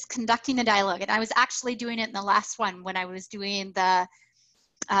is just conducting a dialogue. And I was actually doing it in the last one when I was doing the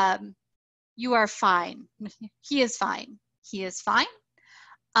you are fine. He is fine. He is fine.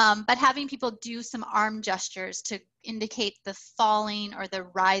 But having people do some arm gestures to indicate the falling or the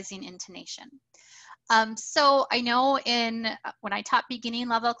rising intonation. So I know when I taught beginning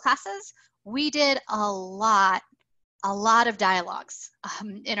level classes, we did a lot of dialogues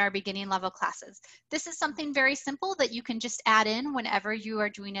in our beginning level classes. This is something very simple that you can just add in whenever you are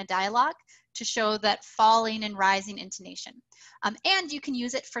doing a dialogue to show that falling and rising intonation. And you can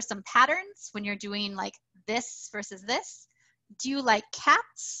use it for some patterns when you're doing like this versus this. Do you like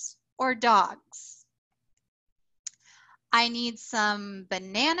cats or dogs? I need some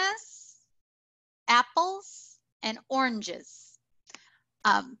bananas, apples, and oranges.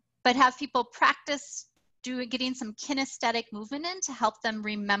 But have people practice getting some kinesthetic movement in to help them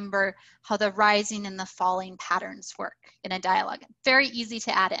remember how the rising and the falling patterns work in a dialogue. Very easy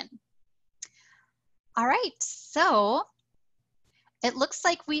to add in. All right, so it looks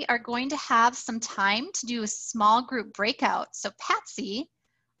like we are going to have some time to do a small group breakout. So Patsy,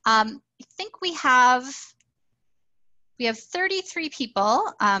 I think we have 33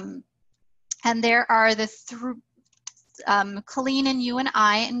 people, and there are the Colleen and you and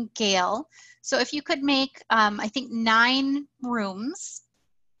I and Gail. So if you could make, I think 9 rooms,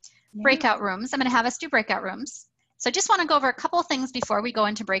 breakout rooms. I'm going to have us do breakout rooms. So I just want to go over a couple things before we go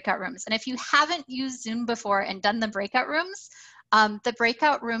into breakout rooms. And if you haven't used Zoom before and done the breakout rooms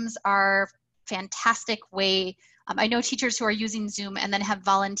are fantastic way. I know teachers who are using Zoom and then have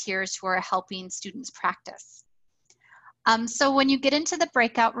volunteers who are helping students practice. So when you get into the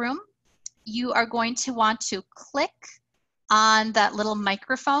breakout room, you are going to want to click on that little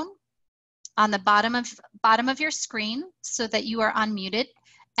microphone on the bottom of your screen so that you are unmuted.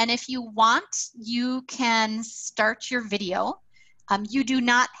 And if you want, you can start your video. You do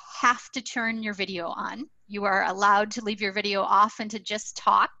not have to turn your video on. You are allowed to leave your video off and to just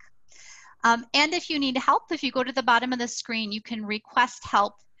talk. And if you need help, if you go to the bottom of the screen, you can request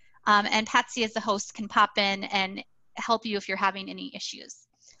help, and Patsy as the host can pop in and help you if you're having any issues.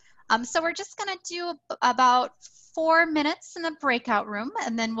 So we're just gonna do about 4 minutes in the breakout room,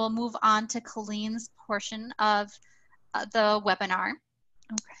 and then we'll move on to Colleen's portion of the webinar.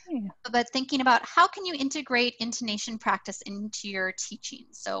 Okay. But thinking about how can you integrate intonation practice into your teaching?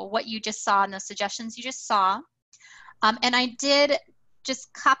 So what you just saw and the suggestions you just saw. And I did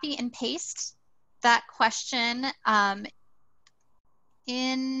just copy and paste that question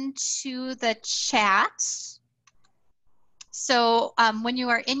into the chat. So when you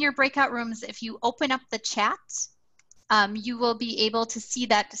are in your breakout rooms, if you open up the chat, you will be able to see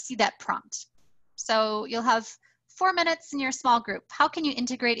that prompt. So you'll have 4 minutes in your small group. How can you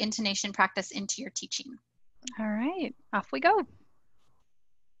integrate intonation practice into your teaching? All right, off we go.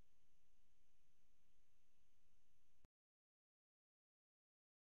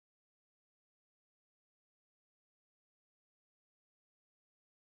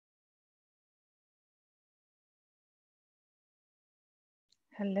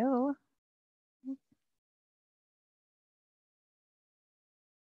 Hello.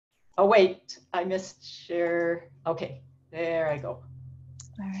 Oh, wait, I missed share. Okay, there I go.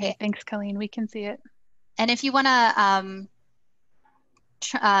 All right, thanks, Colleen. We can see it. And if you want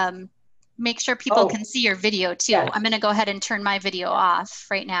to make sure people can see your video too, yes. I'm going to go ahead and turn my video off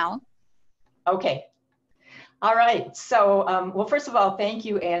right now. Okay. All right. So, well, first of all, thank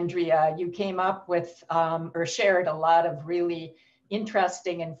you, Andrea. You came up with or shared a lot of really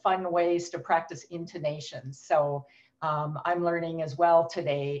interesting and fun ways to practice intonation. So I'm learning as well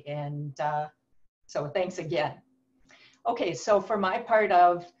today. And so thanks again. Okay, so for my part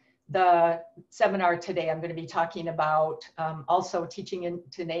of the seminar today, I'm going to be talking about also teaching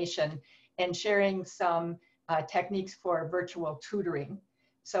intonation and sharing some techniques for virtual tutoring.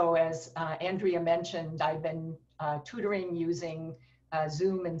 So as Andrea mentioned, I've been tutoring using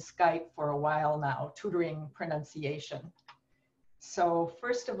Zoom and Skype for a while now, tutoring pronunciation. So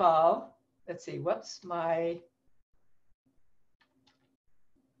first of all, let's see, what's my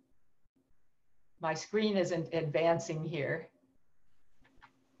screen isn't advancing here.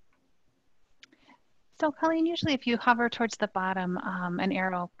 So Colleen, usually if you hover towards the bottom, an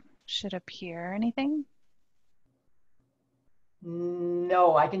arrow should appear. Anything?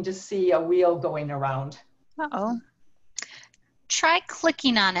 No, I can just see a wheel going around. Uh-oh. Try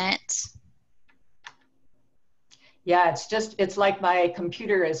clicking on it. Yeah, it's like my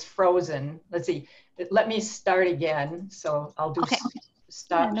computer is frozen. Let's see, let me start again. So I'll do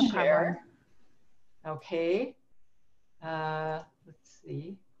stop share. Okay, let's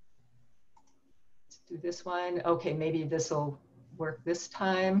see. Let's do this one. Okay, maybe this will work this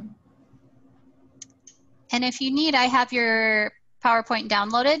time. And if you need, I have your PowerPoint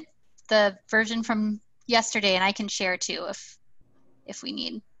downloaded, the version from yesterday, and I can share too if we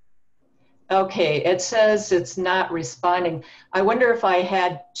need. Okay, it says it's not responding. I wonder if I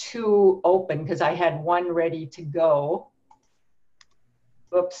had two open because I had one ready to go.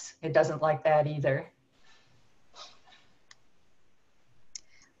 Oops, it doesn't like that either.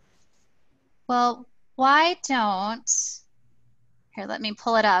 Well, why don't, here, let me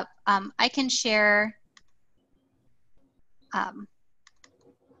pull it up. I can share,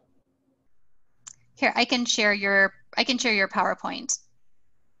 here, I can share your PowerPoint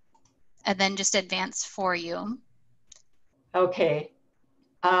and then just advance for you. Okay.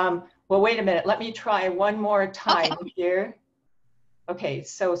 Well, wait a minute. Let me try one more time here. Okay,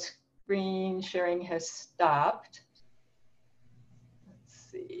 so screen sharing has stopped.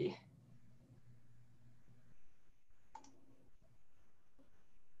 Let's see.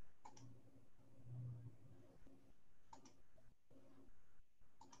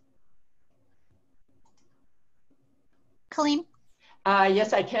 Colleen?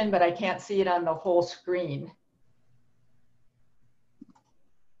 Yes, I can, but I can't see it on the whole screen.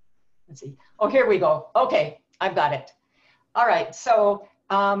 Let's see. Oh, here we go. Okay, I've got it. All right, so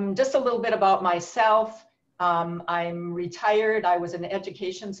just a little bit about myself. I'm retired. I was an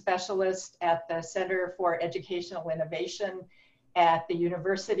education specialist at the Center for Educational Innovation at the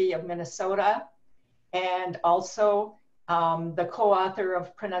University of Minnesota. And also the co-author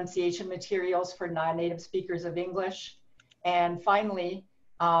of pronunciation materials for non-native speakers of English, and finally,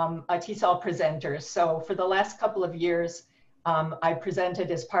 a TESOL presenter. So for the last couple of years, I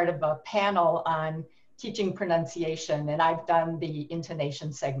presented as part of a panel on teaching pronunciation, and I've done the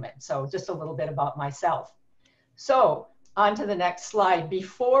intonation segment. So just a little bit about myself. So on to the next slide.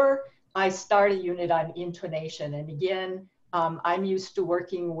 Before I start a unit on intonation, and again, I'm used to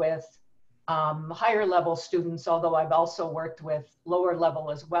working with higher level students, although I've also worked with lower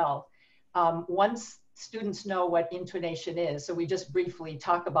level as well. Once students know what intonation is, so we just briefly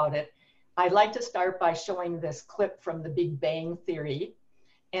talk about it, I'd like to start by showing this clip from the Big Bang Theory.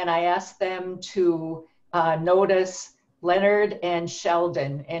 And I asked them to notice Leonard and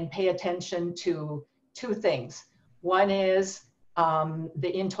Sheldon and pay attention to two things. One is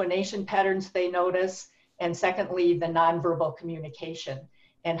the intonation patterns they notice, and secondly, the nonverbal communication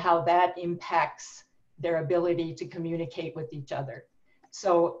and how that impacts their ability to communicate with each other.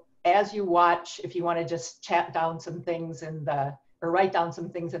 So as you watch, if you want to just chat down some things in the, or write down some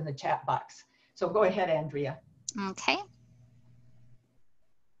things in the chat box. So go ahead, Andrea. Okay.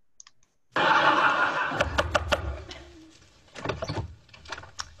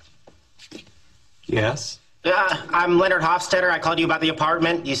 Yes? I'm Leonard Hofstetter. I called you about the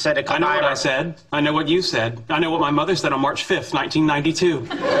apartment. You said to come by. I know what I said. I know what you said. I know what my mother said on March 5th, 1992.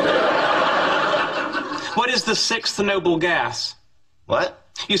 What is the sixth noble gas? What?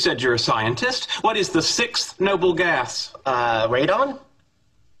 You said you're a scientist. What is the sixth noble gas? Radon?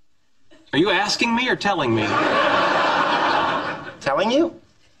 Are you asking me or telling me? Telling you?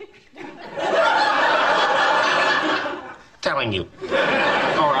 Telling you.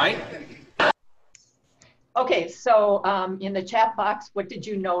 All right. Okay, so in the chat box, what did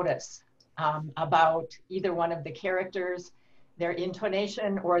you notice about either one of the characters, their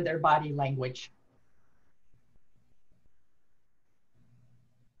intonation or their body language?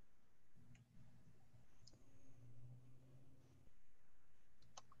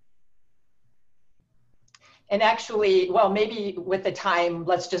 And actually, well, maybe with the time,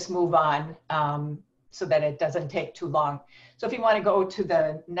 let's just move on so that it doesn't take too long. So if you want to go to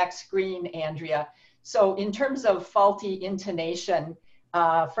the next screen, Andrea. So in terms of faulty intonation,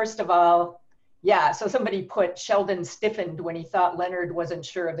 first of all, yeah, so somebody put Sheldon stiffened when he thought Leonard wasn't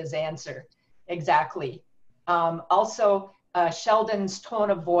sure of his answer. Exactly. Also, Sheldon's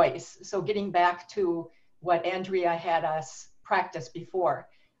tone of voice. So getting back to what Andrea had us practice before,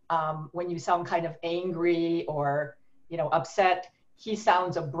 when you sound kind of angry or, you know, upset, he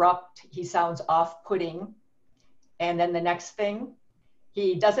sounds abrupt, he sounds off-putting. And then the next thing,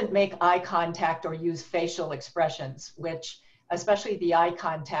 he doesn't make eye contact or use facial expressions, which, especially the eye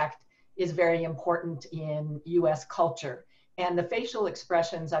contact, is very important in US culture. And the facial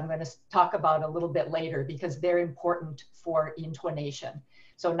expressions I'm going to talk about a little bit later because they're important for intonation.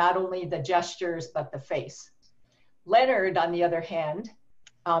 So not only the gestures, but the face. Leonard, on the other hand,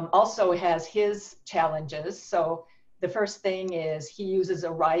 also has his challenges. So the first thing is he uses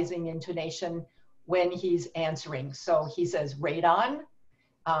a rising intonation when he's answering. So he says radon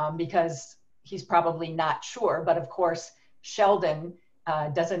because he's probably not sure, but of course Sheldon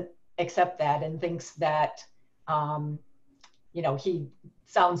doesn't accept that and thinks that you know, he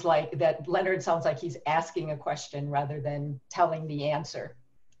sounds like that Leonard sounds like he's asking a question rather than telling the answer.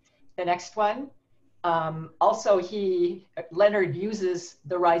 The next one, also Leonard uses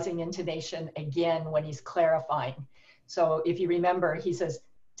the rising intonation again when he's clarifying. So if you remember, he says,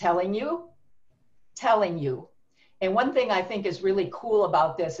 telling you. And one thing I think is really cool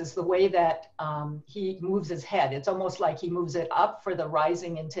about this is the way that he moves his head. It's almost like he moves it up for the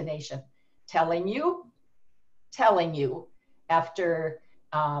rising intonation. Telling you, after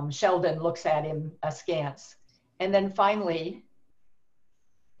Sheldon looks at him askance. And then finally,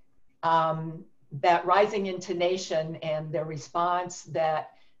 that rising intonation and the response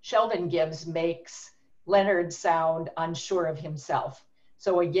that Sheldon gives makes Leonard sound unsure of himself.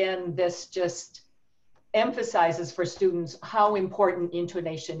 So again, this just emphasizes for students how important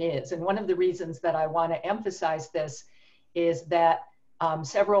intonation is. And one of the reasons that I want to emphasize this is that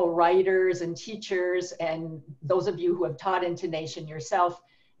several writers and teachers and those of you who have taught intonation yourself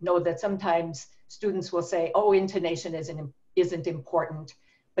know that sometimes students will say, oh, intonation isn't important.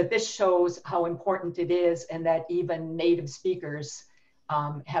 But this shows how important it is and that even native speakers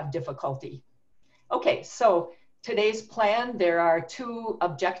have difficulty. Okay, so today's plan, there are two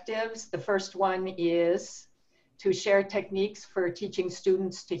objectives. The first one is to share techniques for teaching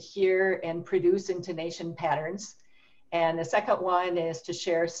students to hear and produce intonation patterns. And the second one is to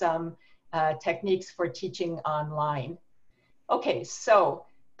share some techniques for teaching online. Okay, so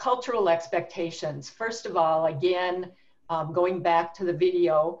cultural expectations. First of all, again, going back to the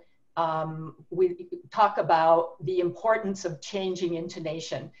video, we talk about the importance of changing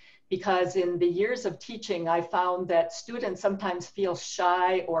intonation, because in the years of teaching, I found that students sometimes feel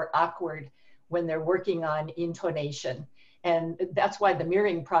shy or awkward when they're working on intonation. And that's why the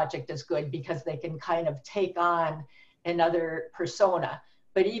mirroring project is good, because they can kind of take on another persona.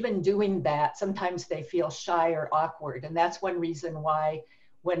 But even doing that, sometimes they feel shy or awkward. And that's one reason why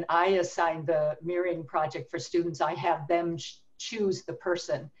when I assign the mirroring project for students, I have them choose the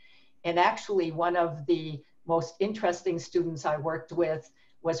person. And actually, one of the most interesting students I worked with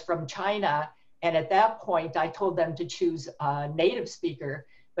was from China. And at that point, I told them to choose a native speaker,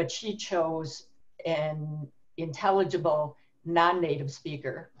 but she chose an intelligible non-native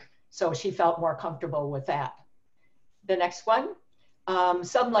speaker. So she felt more comfortable with that. The next one,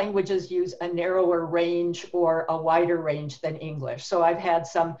 some languages use a narrower range or a wider range than English. So I've had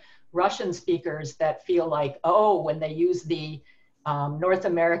some Russian speakers that feel like, oh, when they use the North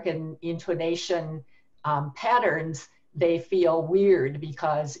American intonation patterns, they feel weird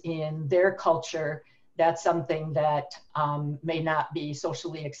because in their culture, that's something that may not be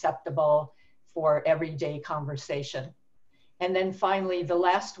socially acceptable for everyday conversation. And then finally, the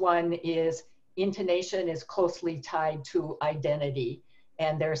last one is intonation is closely tied to identity.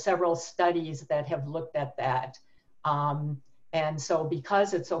 And there are several studies that have looked at that. And so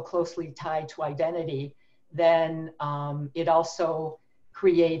because it's so closely tied to identity, then it also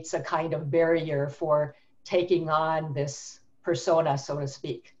creates a kind of barrier for taking on this persona, so to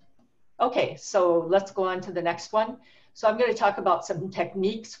speak. Okay, so let's go on to the next one. So I'm going to talk about some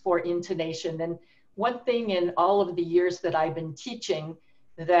techniques for intonation. And one thing in all of the years that I've been teaching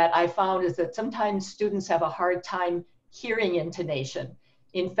that I found is that sometimes students have a hard time hearing intonation.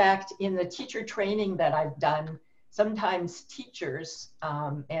 In fact, in the teacher training that I've done, sometimes teachers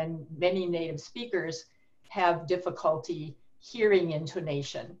and many native speakers have difficulty hearing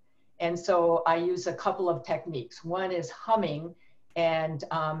intonation. And so I use a couple of techniques. One is humming, and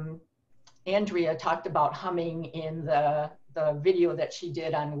Andrea talked about humming in the video that she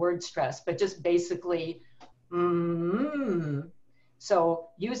did on word stress, but just basically, So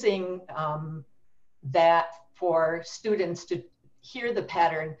using that for students to hear the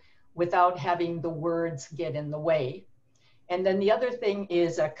pattern without having the words get in the way. And then the other thing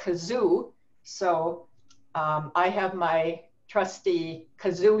is a kazoo. So I have my trusty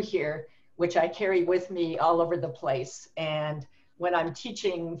kazoo here, which I carry with me all over the place. And when I'm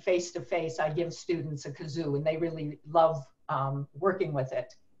teaching face-to-face, I give students a kazoo, and they really love working with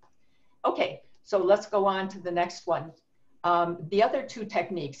it. Okay, so let's go on to the next one. The other two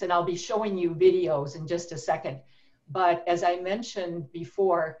techniques, and I'll be showing you videos in just a second, but as I mentioned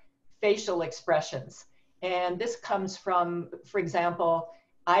before, facial expressions. And this comes from, for example,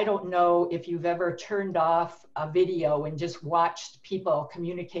 I don't know if you've ever turned off a video and just watched people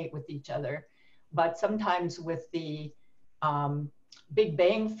communicate with each other, but sometimes with the Big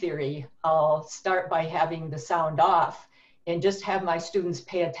Bang Theory, I'll start by having the sound off and just have my students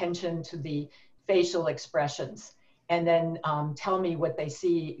pay attention to the facial expressions and then tell me what they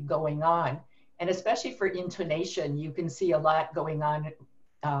see going on. And especially for intonation, you can see a lot going on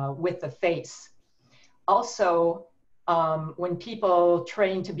with the face. Also, when people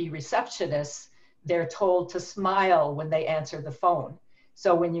train to be receptionists, they're told to smile when they answer the phone.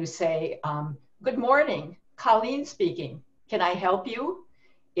 So when you say, good morning, Colleen speaking, can I help you?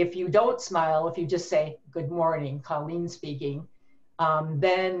 If you don't smile, if you just say, good morning, Colleen speaking,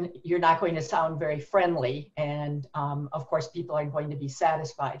 then you're not going to sound very friendly. And of course, people aren't going to be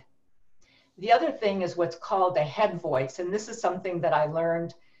satisfied. The other thing is what's called a head voice. And this is something that I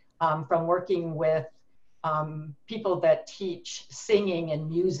learned from working with people that teach singing and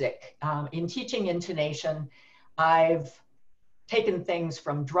music. In teaching intonation, I've taken things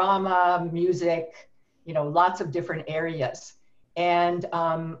from drama, music, you know, lots of different areas. And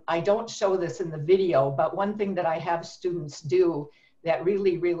I don't show this in the video, but one thing that I have students do that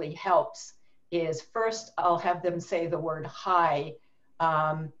really, really helps is first I'll have them say the word hi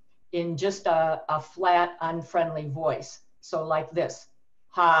in just a flat, unfriendly voice. So like this,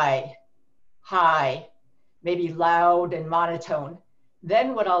 hi, hi, maybe loud and monotone.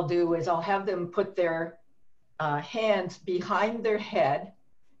 Then what I'll do is I'll have them put their hands behind their head,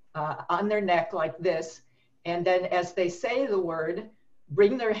 on their neck like this. And then as they say the word,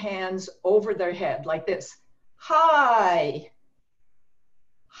 bring their hands over their head like this. Hi,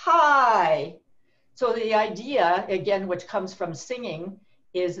 hi. So the idea, again, which comes from singing,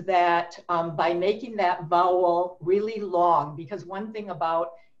 is that by making that vowel really long, because one thing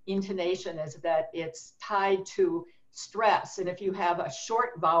about intonation is that it's tied to stress. And if you have a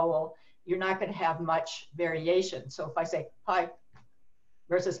short vowel, you're not going to have much variation. So if I say hi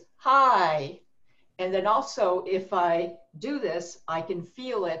versus hi, and then also if I do this, I can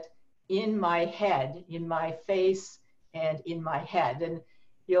feel it in my head, in my face, and in my head. And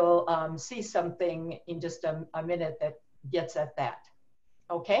you'll see something in just a minute that gets at that.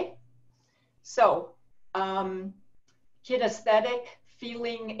 Okay? So, kinesthetic,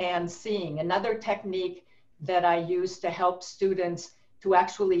 feeling, and seeing. Another technique that I use to help students to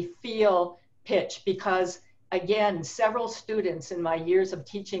actually feel pitch, because again, several students in my years of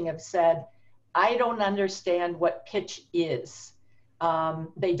teaching have said, I don't understand what pitch is.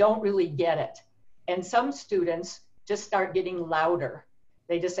 They don't really get it. And some students just start getting louder.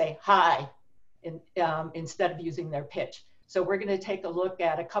 They just say hi instead of using their pitch. So we're going to take a look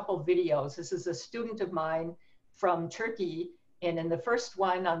at a couple videos. This is a student of mine from Turkey. And in the first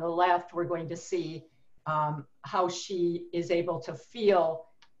one on the left, we're going to see how she is able to feel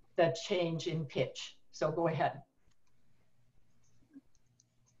the change in pitch. So go ahead.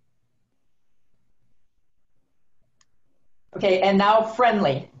 Okay, and now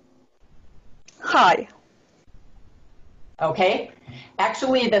friendly. Hi. Okay,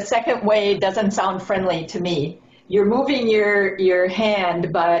 actually the second way doesn't sound friendly to me. You're moving your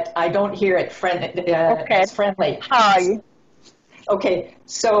hand, but I don't hear it as friendly. Hi. Okay,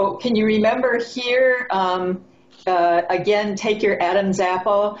 so can you remember here, again, take your Adam's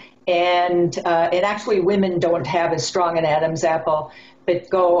apple, and actually women don't have as strong an Adam's apple, but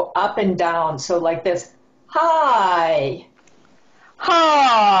go up and down. So like this, hi.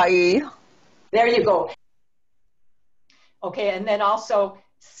 Hi. There you go. Okay, and then also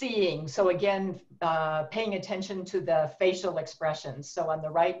seeing. So again, paying attention to the facial expressions. So on the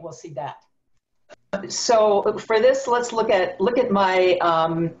right, we'll see that. So for this, let's look at my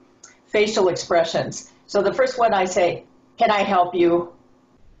facial expressions. So the first one I say, can I help you?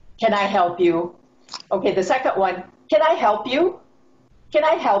 Can I help you? Okay, the second one, can I help you? Can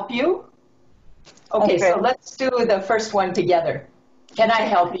I help you? Okay, so let's do the first one together. Can I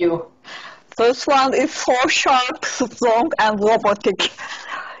help you? First one is so sharp, strong, and robotic.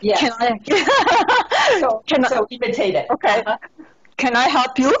 Yes. Can I, so imitate it. Okay. Can I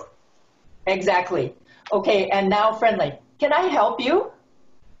help you? Exactly. Okay, and now friendly. Can I help you?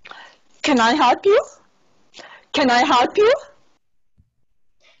 Can I help you? Can I help you?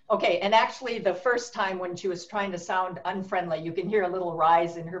 Okay, and actually the first time when she was trying to sound unfriendly, you can hear a little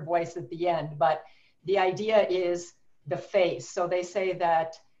rise in her voice at the end, but the idea is the face. So they say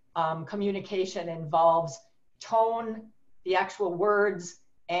that communication involves tone, the actual words,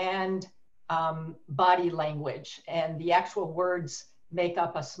 and body language. And the actual words make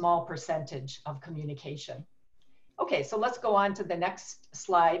up a small percentage of communication. Okay, so let's go on to the next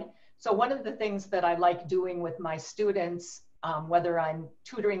slide. So one of the things that I like doing with my students, whether I'm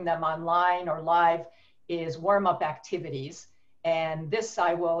tutoring them online or live, is warm-up activities. And this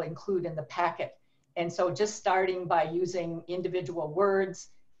I will include in the packet. And so just starting by using individual words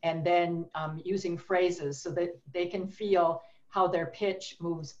and then using phrases so that they can feel how their pitch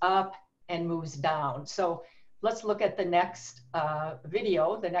moves up and moves down. So let's look at the next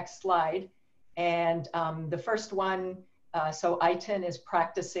video, the next slide. And the first one, so Aitin is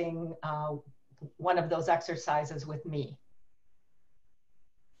practicing one of those exercises with me.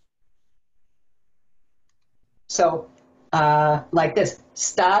 So like this,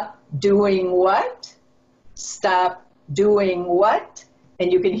 stop doing what? Stop doing what?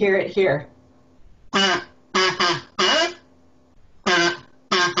 And you can hear it here.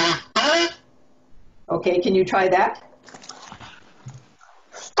 Okay, can you try that?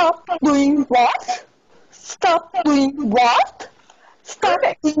 Stop doing what? Stop doing what? Stop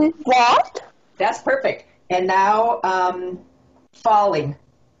doing what? That's perfect. And now falling.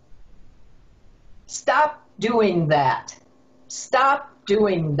 Stop doing that. Stop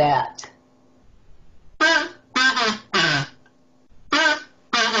doing that.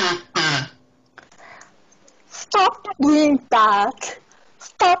 Stop doing that.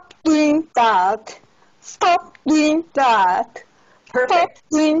 Stop doing that. Stop doing that. Perfect. Stop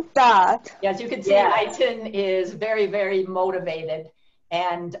doing that. Yeah, as you can see, Aitin is very, very motivated.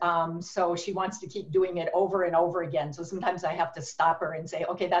 And so she wants to keep doing it over and over again. So sometimes I have to stop her and say,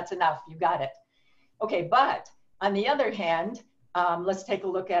 okay, that's enough. You got it. Okay, but on the other hand, let's take a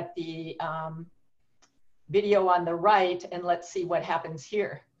look at the video on the right and let's see what happens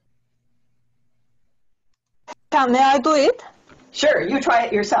here. May I do it? Sure, you try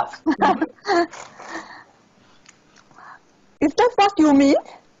it yourself. Is that what you mean?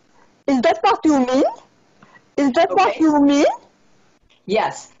 Is that what you mean? Is that what you mean?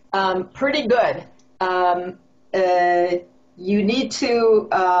 Yes, pretty good. you need to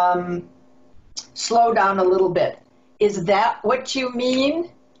slow down a little bit. Is that what you mean?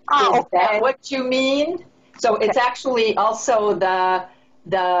 Is that what you mean? So it's actually also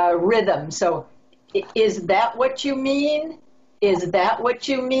the rhythm. So is that what you mean? Is that what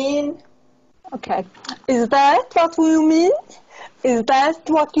you mean? Okay. Is that what you mean? Is that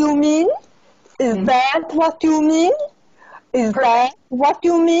what you mean? Is that what you mean? Is that what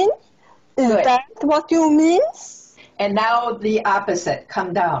you mean? Is that what you mean? And now the opposite.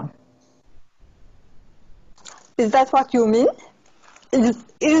 Come down. Is that what you mean? Is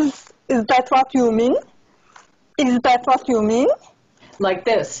that what you mean? Is that what you mean? Like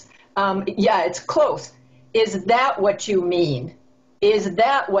this. Yeah, it's close. Is that what you mean? Is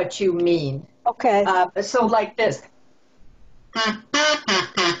that what you mean? Okay. So like this.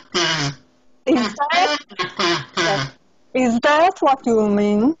 Is that what you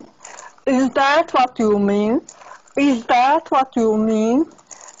mean? Is that what you mean? Is that what you mean?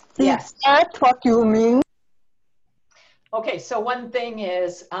 Yes. Is that what you mean? Okay, so one thing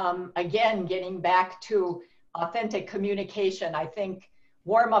is, again, getting back to authentic communication. I think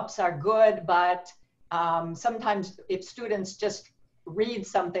warm-ups are good, but sometimes if students just read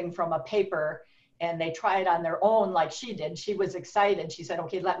something from a paper and they try it on their own like she did, she was excited. She said,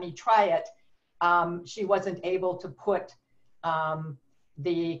 okay, let me try it. She wasn't able to put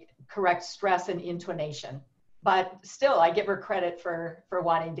the correct stress and intonation. But still, I give her credit for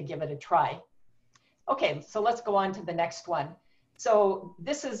wanting to give it a try. Okay, so let's go on to the next one. So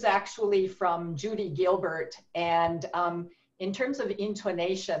this is actually from Judy Gilbert. And in terms of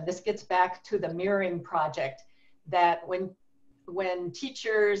intonation, this gets back to the mirroring project, that when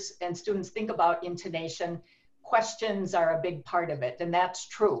teachers and students think about intonation, questions are a big part of it, and that's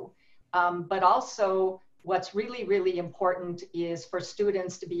true. But also what's really, really important is for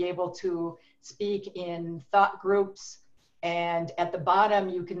students to be able to speak in thought groups. And at the bottom,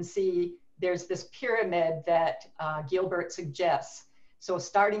 you can see there's this pyramid that Gilbert suggests. So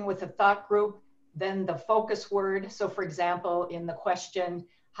starting with a thought group, then the focus word. So for example, in the question,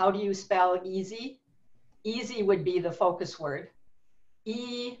 how do you spell easy? Easy would be the focus word.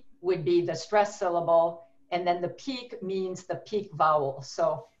 E would be the stress syllable. And then the peak means the peak vowel.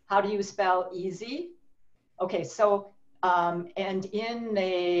 So how do you spell easy? Okay, so, and in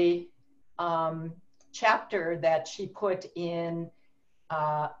a chapter that she put in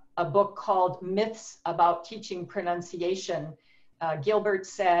a book called Myths About Teaching Pronunciation, Gilbert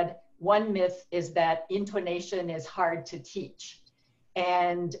said, one myth is that intonation is hard to teach.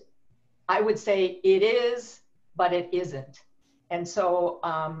 And I would say it is, but it isn't. And so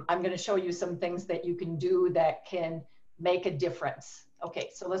I'm going to show you some things that you can do that can make a difference.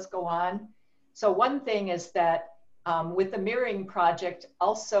 Okay, so let's go on. So one thing is that with the mirroring project,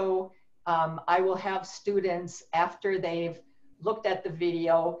 also I will have students, after they've looked at the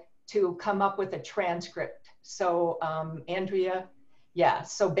video, to come up with a transcript. So Andrea, yeah,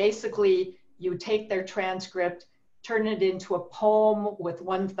 so basically you take their transcript, turn it into a poem with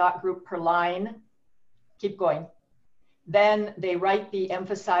one thought group per line. Keep going. Then they write the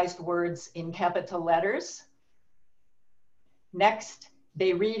emphasized words in capital letters. Next,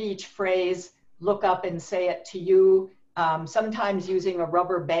 they read each phrase, look up and say it to you, sometimes using a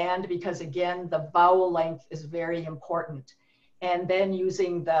rubber band, because again, the vowel length is very important. And then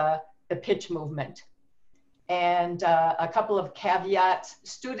using the pitch movement. And a couple of caveats,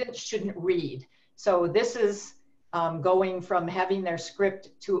 students shouldn't read. So this is going from having their script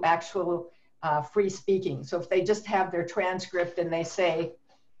to actual free speaking. So if they just have their transcript and they say,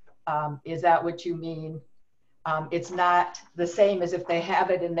 is that what you mean? It's not the same as if they have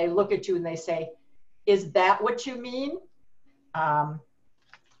it and they look at you and they say, is that what you mean?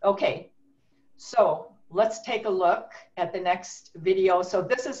 Okay, so let's take a look at the next video. So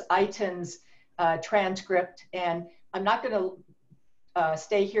this is Aiton's transcript, and I'm not going to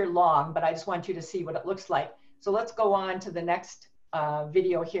stay here long, but I just want you to see what it looks like. So let's go on to the next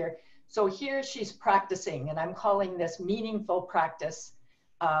video here. So here she's practicing, and I'm calling this meaningful practice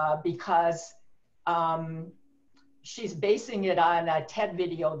because she's basing it on a TED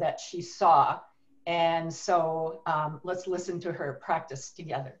video that she saw. And so let's listen to her practice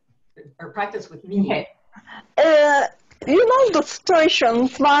together, or practice with me. Okay. You know the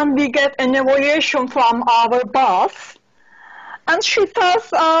situations when we get an evaluation from our boss, and she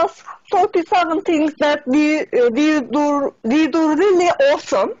tells us 47 things that we do really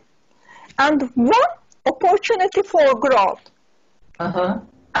awesome, and one opportunity for growth. Uh-huh.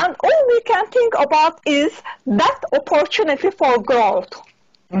 And all we can think about is that opportunity for growth.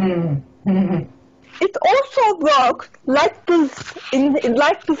 Mm-hmm. It also works like the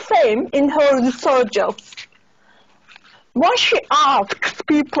same in her researches. when she asks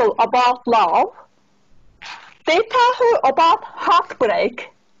people about love, they tell her about heartbreak.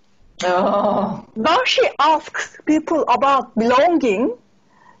 Oh. When she asks people about belonging,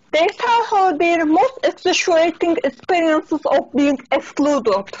 they tell her their most exasperating experiences of being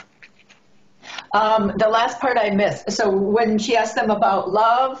excluded. The last part I missed. So when she asks them about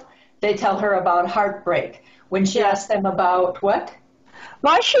love, they tell her about heartbreak. When she asks them about what?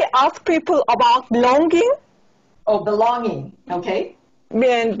 When she asks people about belonging. Oh, belonging. Okay.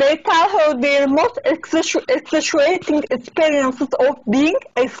 Then they tell her their most exasperating experiences of being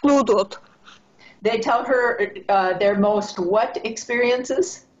excluded. They tell her their most what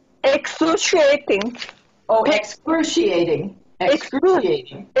experiences? Excruciating. Oh, excruciating.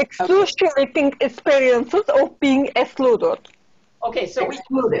 Excruciating. Excruciating experiences of being excluded. Okay, so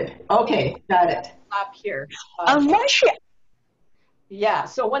excluded. Okay, got it. Stop here. And when she... Yeah,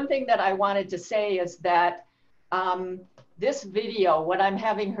 so one thing that I wanted to say is that this video, what I'm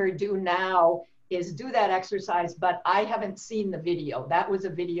having her do now is do that exercise, but I haven't seen the video. That was a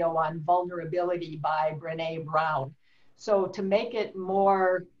video on vulnerability by Brené Brown. So to make it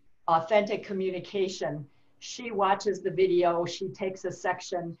more authentic communication, she watches the video, she takes a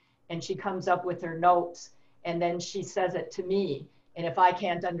section, and she comes up with her notes, and then she says it to me. And if I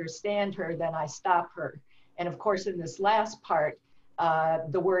can't understand her, then I stop her. And of course, in this last part,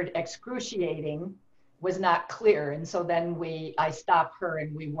 the word excruciating was not clear. And so then I stop her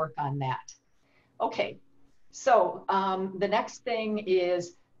and we work on that. Okay, so the next thing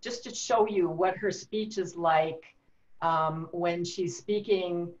is just to show you what her speech is like when she's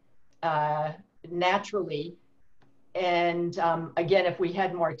speaking naturally. And again, if we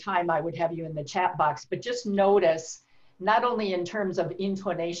had more time, I would have you in the chat box, but just notice, not only in terms of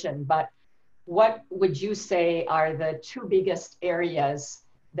intonation, but what would you say are the two biggest areas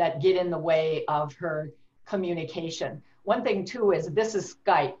that get in the way of her communication? One thing too is this is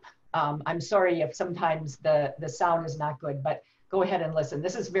Skype. I'm sorry if sometimes the sound is not good, but go ahead and listen.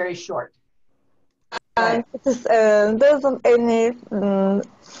 This is very short. There isn't any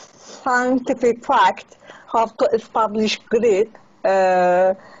scientific fact how to establish grid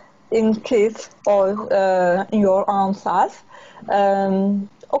in kids or in your answers.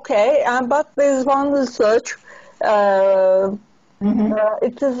 Okay, but there is one research.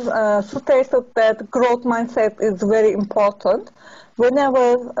 It is stated that growth mindset is very important.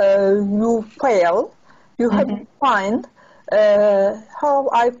 Whenever you fail, you have to find how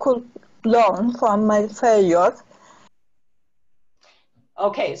I could learn from my failure.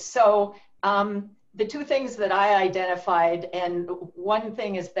 Okay, so the two things that I identified, and one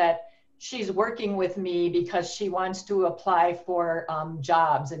thing is that she's working with me because she wants to apply for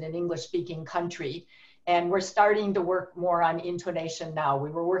jobs in an English-speaking country. And we're starting to work more on intonation now. We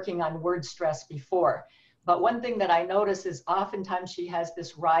were working on word stress before. But one thing that I notice is oftentimes she has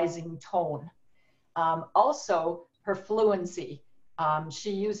this rising tone. Also, her fluency.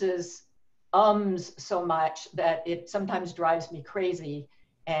 She uses ums so much that it sometimes drives me crazy.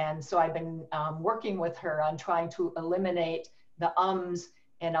 And so I've been working with her on trying to eliminate the ums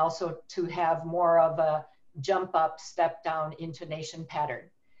and also to have more of a jump up, step down intonation pattern.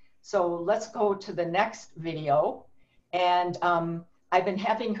 So let's go to the next video. And I've been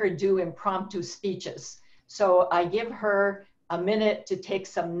having her do impromptu speeches. So I give her a minute to take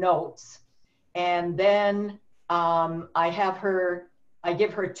some notes. And then I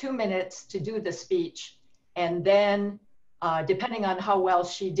give her 2 minutes to do the speech. And then depending on how well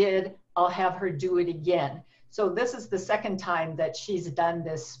she did, I'll have her do it again. So this is the second time that she's done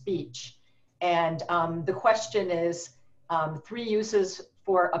this speech. And the question is 3 uses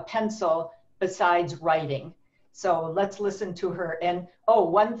for a pencil besides writing. So let's listen to her. And oh,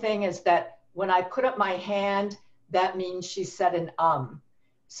 one thing is that when I put up my hand, that means she said an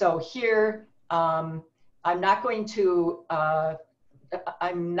So here, I'm not going to,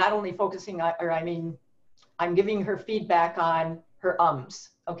 I'm not only focusing on, I'm giving her feedback on her ums.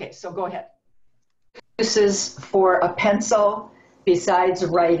 Okay, so go ahead. Uses for a pencil besides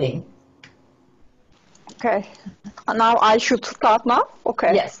writing. Okay, now I should start now?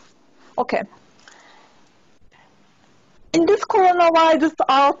 Okay. Yes. Okay. In this coronavirus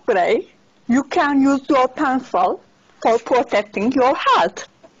outbreak, you can use your pencil for protecting your health.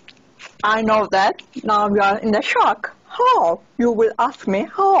 I know that now we are in the shock. How? You will ask me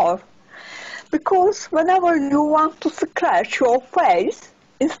how. Because whenever you want to scratch your face,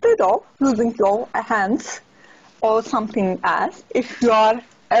 instead of using your hands or something else, if you are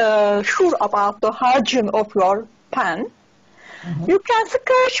sure about the hygiene of your pen, you can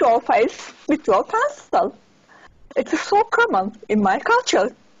scratch your face with your pencil. It is so common in my culture.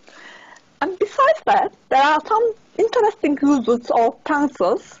 And besides that, there are some interesting uses of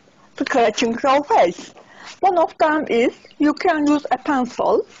pencils scratching your face. One of them is you can use a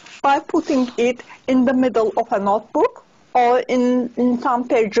pencil by putting it in the middle of a notebook or in some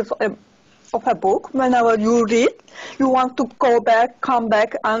pages of a book. Whenever you read, you want to go back, come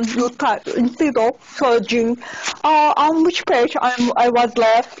back, and you type instead of searching on which page I was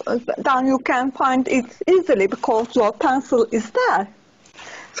left. Then you can find it easily because your pencil is there.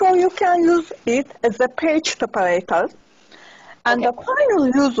 So you can use it as a page separator. And the final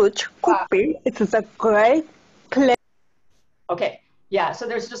usage could be, it is a great place. Okay, yeah, so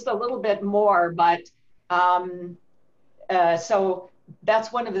there's just a little bit more, but so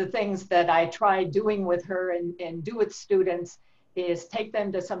that's one of the things that I try doing with her and do with students is take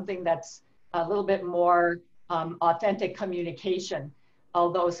them to something that's a little bit more authentic communication.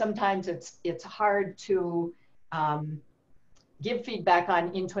 Although sometimes it's hard to give feedback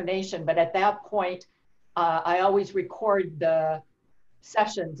on intonation, but at that point, I always record the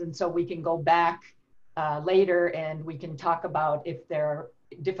sessions, and so we can go back later and we can talk about if there are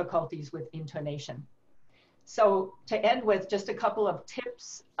difficulties with intonation. So to end with just a couple of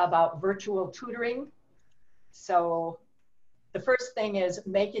tips about virtual tutoring. So the first thing is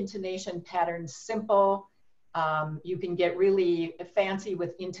make intonation patterns simple. You can get really fancy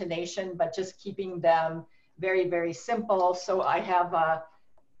with intonation, but just keeping them very, very simple. So I have a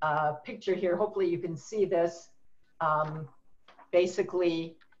picture here. Hopefully you can see this.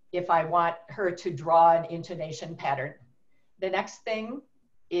 Basically, if I want her to draw an intonation pattern. The next thing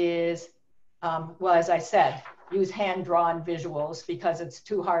is, well, as I said, use hand-drawn visuals because it's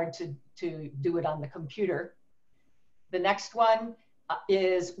too hard to do it on the computer. The next one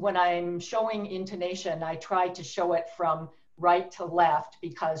is when I'm showing intonation, I try to show it from right to left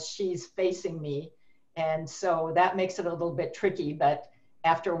because she's facing me. And so that makes it a little bit tricky, but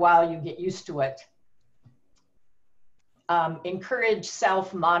after a while you get used to it. Encourage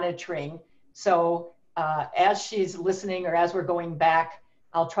self-monitoring. So as she's listening or as we're going back,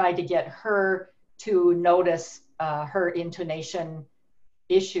 I'll try to get her to notice her intonation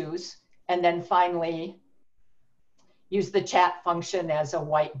issues. And then finally, use the chat function as a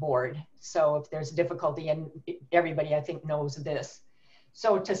whiteboard. So if there's difficulty, and everybody I think knows this.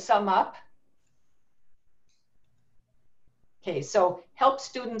 So to sum up, okay, so help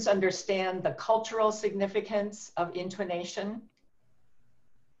students understand the cultural significance of intonation.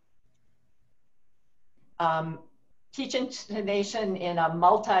 Teach intonation in a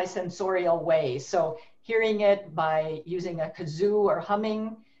multi-sensorial way. So hearing it by using a kazoo or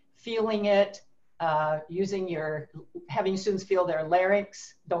humming, feeling it, having students feel their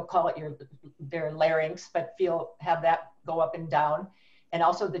larynx, don't call it their larynx, but have that go up and down. And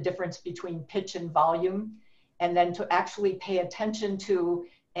also the difference between pitch and volume. And then to actually pay attention to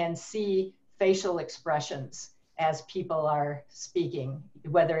and see facial expressions as people are speaking,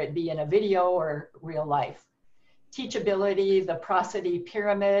 whether it be in a video or real life. Teachability, the prosody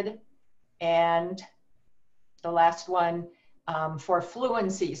pyramid, and the last one for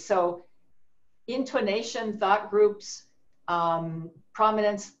fluency. So intonation, thought groups,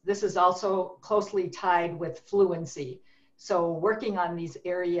 prominence, this is also closely tied with fluency. So working on these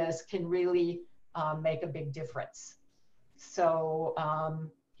areas can really make a big difference. So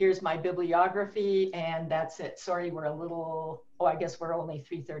here's my bibliography, and that's it. Sorry, we're a little, I guess we're only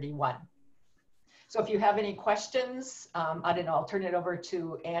 3:31. So if you have any questions, I don't know, I'll turn it over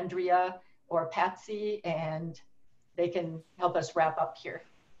to Andrea or Patsy, and they can help us wrap up here.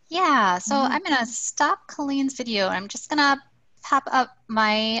 Yeah, so I'm gonna stop Colleen's video. I'm just gonna pop up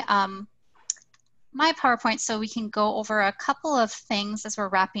my my PowerPoint so we can go over a couple of things as we're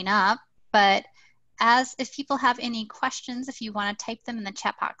wrapping up. But if people have any questions, if you want to type them in the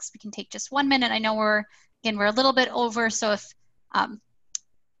chat box, we can take just 1 minute. I know we're a little bit over, so if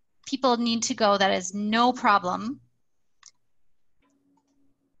people need to go, that is no problem.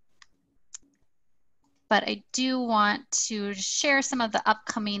 But I do want to share some of the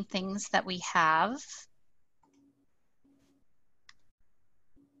upcoming things that we have.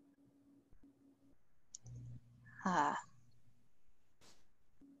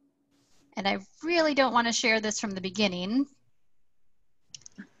 And I really don't want to share this from the beginning.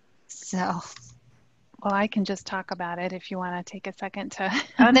 So. Well, I can just talk about it if you want to take a second to.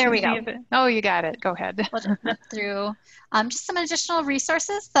 Oh, there we go. Oh, you got it. Go ahead. We'll just flip through just some additional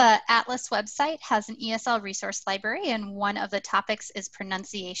resources. The Atlas website has an ESL resource library, and one of the topics is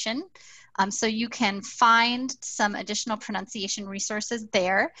pronunciation. So you can find some additional pronunciation resources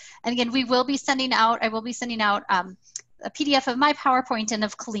there. And again, I will be sending out a PDF of my PowerPoint and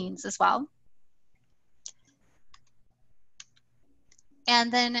of Colleen's as well.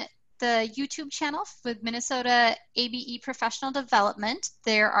 And then the YouTube channel with Minnesota ABE Professional Development.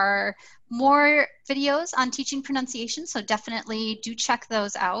 There are more videos on teaching pronunciation, so definitely do check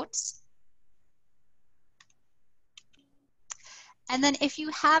those out. And then if you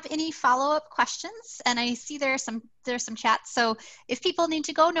have any follow-up questions, and I see there's some chats, so if people need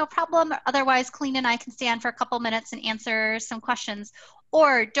to go, no problem. Otherwise, Colleen and I can stay on for a couple minutes and answer some questions.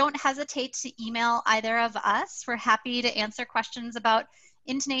 Or don't hesitate to email either of us. We're happy to answer questions about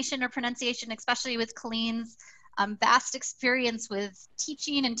intonation or pronunciation, especially with Colleen's vast experience with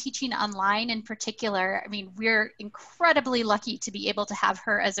teaching and teaching online in particular. I mean, we're incredibly lucky to be able to have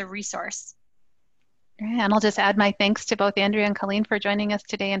her as a resource. And I'll just add my thanks to both Andrea and Colleen for joining us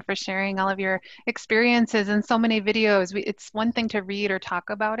today and for sharing all of your experiences in so many videos. It's one thing to read or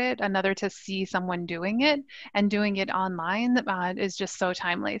talk about it, another to see someone doing it, and doing it online is just so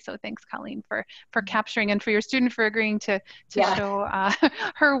timely. So thanks, Colleen, for capturing, and for your student for agreeing to show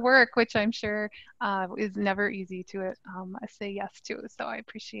her work, which I'm sure is never easy to say yes to. So I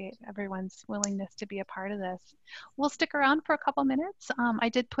appreciate everyone's willingness to be a part of this. We'll stick around for a couple minutes. I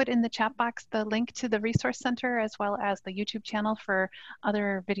did put in the chat box the link to the Resource Center as well as the YouTube channel for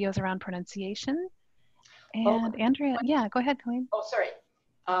other videos around pronunciation. And Andrea, yeah, go ahead, Colleen. Oh, sorry.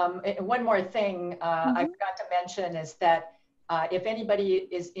 One more thing I forgot to mention is that if anybody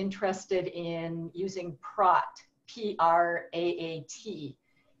is interested in using PRAAT, P-R-A-A-T,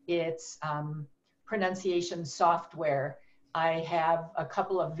 it's pronunciation software. I have a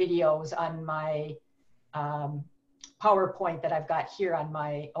couple of videos on my PowerPoint that I've got here on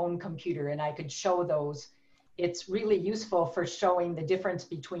my own computer, and I could show those. It's really useful for showing the difference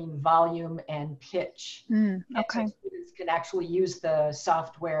between volume and pitch. Okay. And so students can actually use the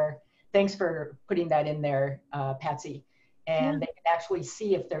software. Thanks for putting that in there, Patsy. And they can actually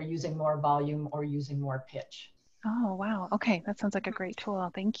see if they're using more volume or using more pitch. Oh, wow. Okay, that sounds like a great tool.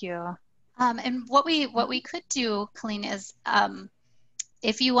 Thank you. And what we could do, Colleen, is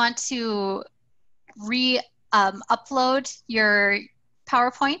if you want to upload your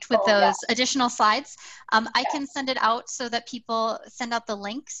PowerPoint with those additional slides, I can send it out so that people send out the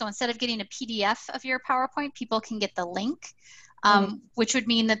link. So instead of getting a PDF of your PowerPoint, people can get the link, which would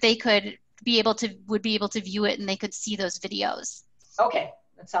mean that they would be able to view it and they could see those videos. Okay,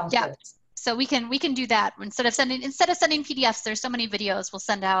 that sounds good. So we can do that instead of sending PDFs. There's so many videos. We'll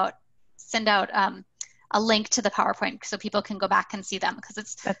send out a link to the PowerPoint so people can go back and see them, because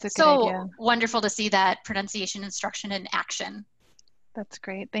it's so wonderful to see that pronunciation instruction in action. That's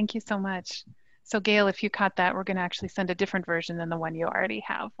great. Thank you so much. So Gail, if you caught that, we're going to actually send a different version than the one you already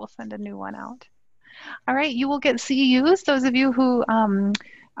have. We'll send a new one out. All right, you will get CEUs. Those of you who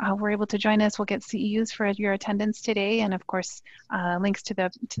were able to join us will get CEUs for your attendance today, and of course links to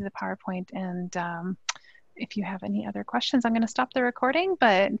the PowerPoint. And if you have any other questions, I'm going to stop the recording,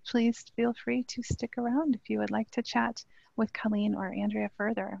 but please feel free to stick around if you would like to chat with Colleen or Andrea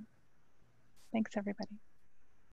further. Thanks, everybody.